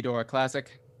 Ghidorah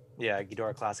Classic? Yeah,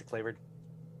 Ghidorah Classic flavored.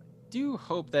 Do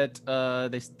hope that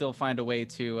they still find a way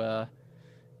to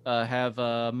have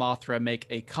Mothra make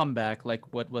a comeback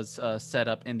like what was set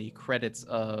up in the credits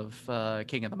of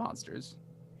King of the Monsters.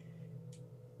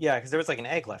 Yeah, because there was an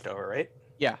egg left over, right?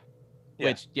 Yeah.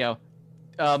 Which,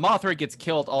 Mothra gets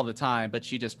killed all the time, but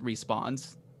she just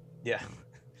respawns. Yeah.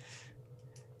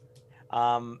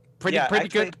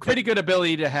 Pretty good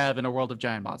ability to have in a world of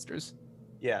giant monsters.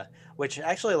 Yeah, which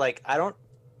actually, I don't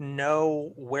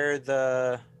know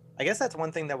where I guess that's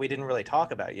one thing that we didn't really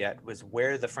talk about yet, was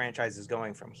where the franchise is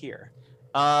going from here.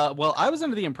 Well, I was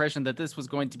under the impression that this was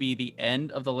going to be the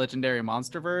end of the Legendary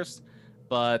Monsterverse,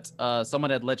 but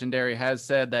someone at Legendary has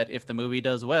said that if the movie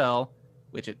does well,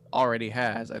 which it already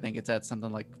has, I think it's at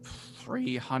something like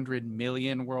 300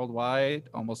 million worldwide,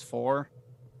 almost 4.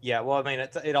 Yeah, well, I mean,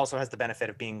 it also has the benefit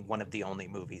of being one of the only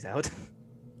movies out.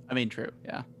 I mean, true,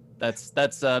 yeah.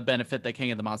 That's a benefit that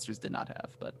King of the Monsters did not have,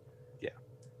 but...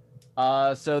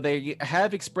 Yeah. So they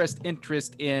have expressed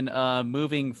interest in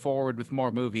moving forward with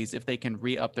more movies if they can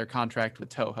re-up their contract with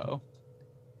Toho.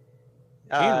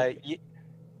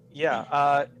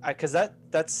 Yeah, because I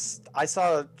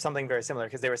saw something very similar,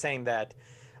 because they were saying that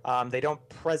they don't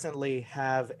presently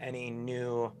have any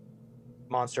new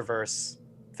MonsterVerse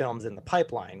films in the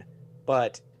pipeline,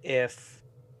 but if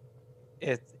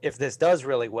this does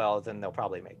really well, then they'll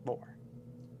probably make more.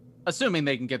 Assuming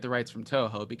they can get the rights from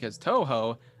Toho, because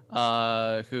Toho,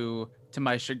 who to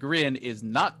my chagrin, is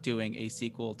not doing a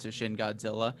sequel to Shin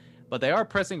Godzilla, but they are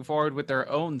pressing forward with their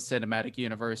own cinematic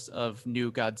universe of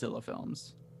new Godzilla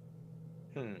films.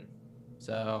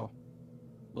 So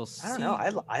we'll see. I don't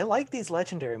know. I like these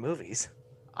legendary movies.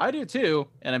 I do too,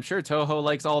 and I'm sure Toho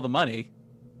likes all the money.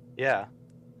 Yeah.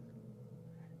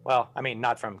 Well, I mean,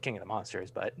 not from King of the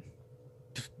Monsters, but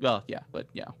Well, yeah, but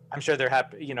yeah. I'm sure they're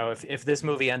happy. You know, if this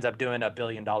movie ends up doing $1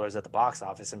 billion at the box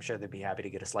office, I'm sure they'd be happy to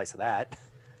get a slice of that.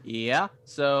 Yeah.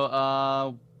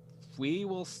 So we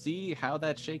will see how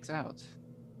that shakes out.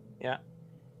 Yeah.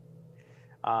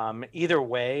 Either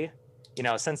way, you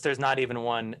know, since there's not even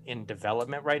one in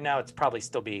development right now, it's probably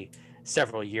still be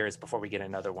several years before we get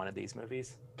another one of these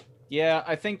movies. Yeah,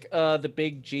 I think the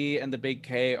big G and the big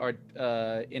K are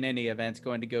in any event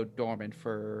going to go dormant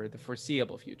for the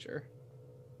foreseeable future.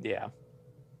 Yeah.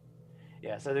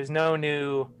 Yeah, so there's no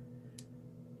new,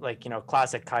 like, you know,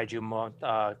 classic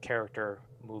kaiju character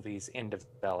movies in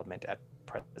development at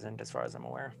present, as far as I'm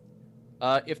aware.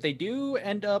 If they do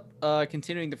end up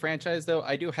continuing the franchise, though,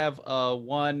 I do have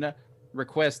one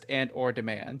request and or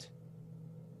demand.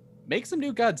 Make some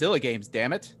new Godzilla games,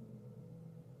 damn it.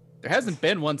 There hasn't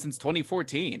been one since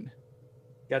 2014.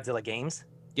 Godzilla games?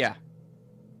 Yeah.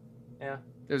 Yeah.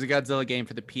 There's a Godzilla game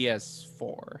for the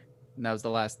PS4, and that was the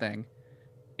last thing.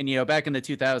 And, you know, back in the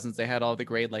 2000s, they had all the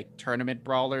great, like, tournament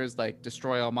brawlers, like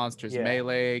Destroy All Monsters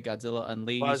Melee, Godzilla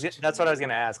Unleashed. Well, that's what I was going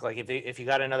to ask. Like, if you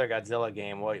got another Godzilla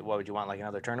game, what would you want? Like,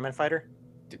 another tournament fighter?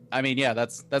 I mean, yeah,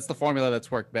 that's the formula that's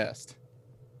worked best.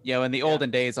 You know, in the olden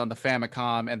days on the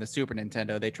Famicom and the Super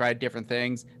Nintendo, they tried different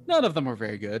things. None of them were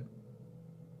very good.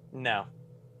 No,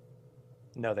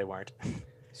 they weren't.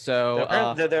 So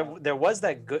there was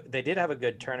that good. They did have a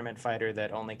good tournament fighter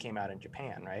that only came out in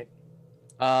Japan, right?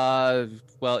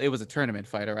 Well, it was a tournament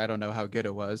fighter. I don't know how good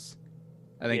it was.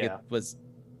 I think it was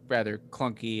rather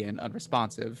clunky and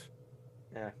unresponsive.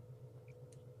 Yeah.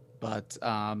 But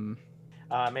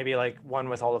maybe like one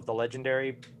with all of the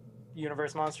legendary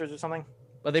universe monsters or something.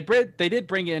 Well, they did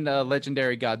bring in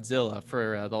legendary Godzilla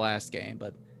for the last game,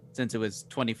 but since it was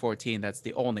 2014, that's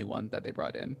the only one that they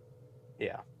brought in.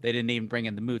 Yeah. They didn't even bring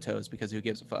in the Mutos because who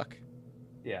gives a fuck?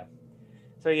 Yeah.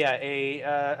 So yeah,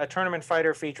 a tournament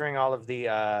fighter featuring all of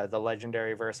the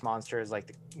legendary verse monsters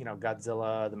like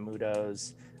Godzilla, the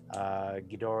Mutos,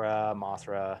 Ghidorah,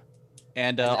 Mothra,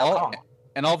 and all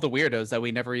of the weirdos that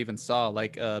we never even saw,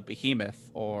 like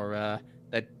Behemoth or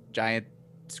that giant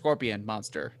scorpion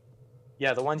monster.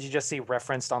 Yeah, the ones you just see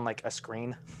referenced on like a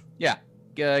screen. Yeah.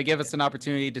 Give us an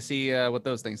opportunity to see what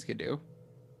those things could do.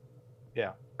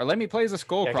 Yeah. Or let me play as a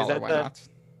skull crawler, why not?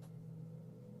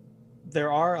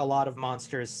 There are a lot of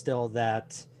monsters still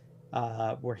that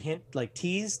were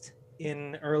teased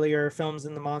in earlier films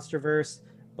in the MonsterVerse,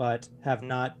 but have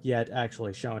not yet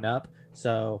actually shown up.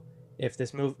 So if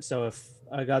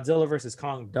Godzilla vs.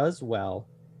 Kong does well,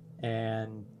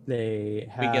 and we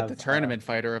get the tournament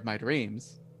fighter of my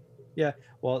dreams. Yeah,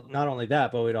 well, not only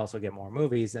that, but we'd also get more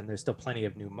movies, and there's still plenty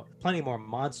more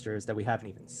monsters that we haven't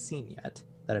even seen yet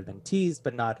that have been teased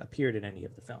but not appeared in any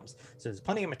of the films. So there's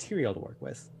plenty of material to work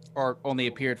with. Or only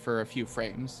appeared for a few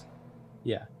frames.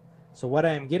 Yeah. So what I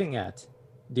am getting at,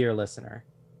 dear listener,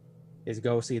 is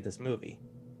go see this movie.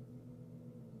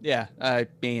 Yeah, I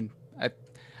mean,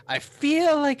 I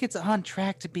feel like it's on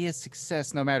track to be a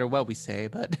success no matter what we say,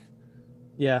 but...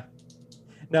 Yeah.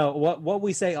 No, what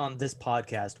we say on this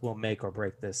podcast will make or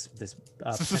break this potentially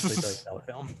 $1 billion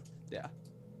film. Yeah.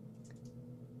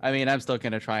 I mean, I'm still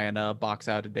going to try and box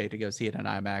out a day to go see it in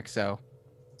IMAX, so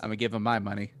I'm going to give them my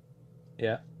money.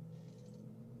 Yeah.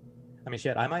 I mean,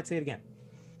 shit, I might see it again.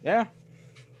 Yeah.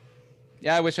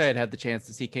 Yeah, I wish I had the chance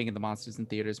to see King of the Monsters in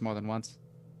theaters more than once.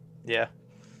 Yeah.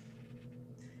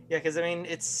 Yeah, because, I mean,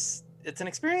 it's an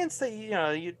experience that,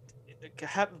 you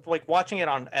have, like, watching it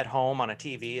at home on a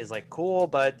TV is like cool,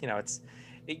 but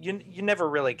you never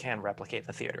really can replicate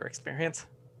the theater experience.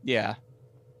 Yeah.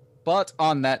 But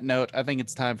on that note, I think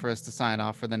it's time for us to sign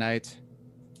off for the night.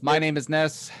 My name is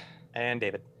Ness. And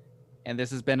David. And this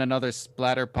has been another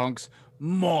Splatterpunks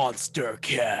Monster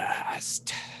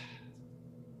Cast.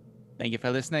 Thank you for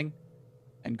listening,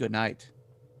 and good night.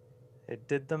 It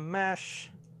did the mash.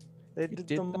 They did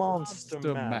the monster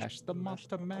mash. The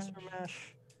monster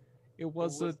mash. It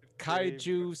was a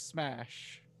kaiju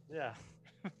smash. Yeah.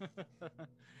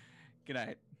 Good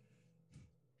night.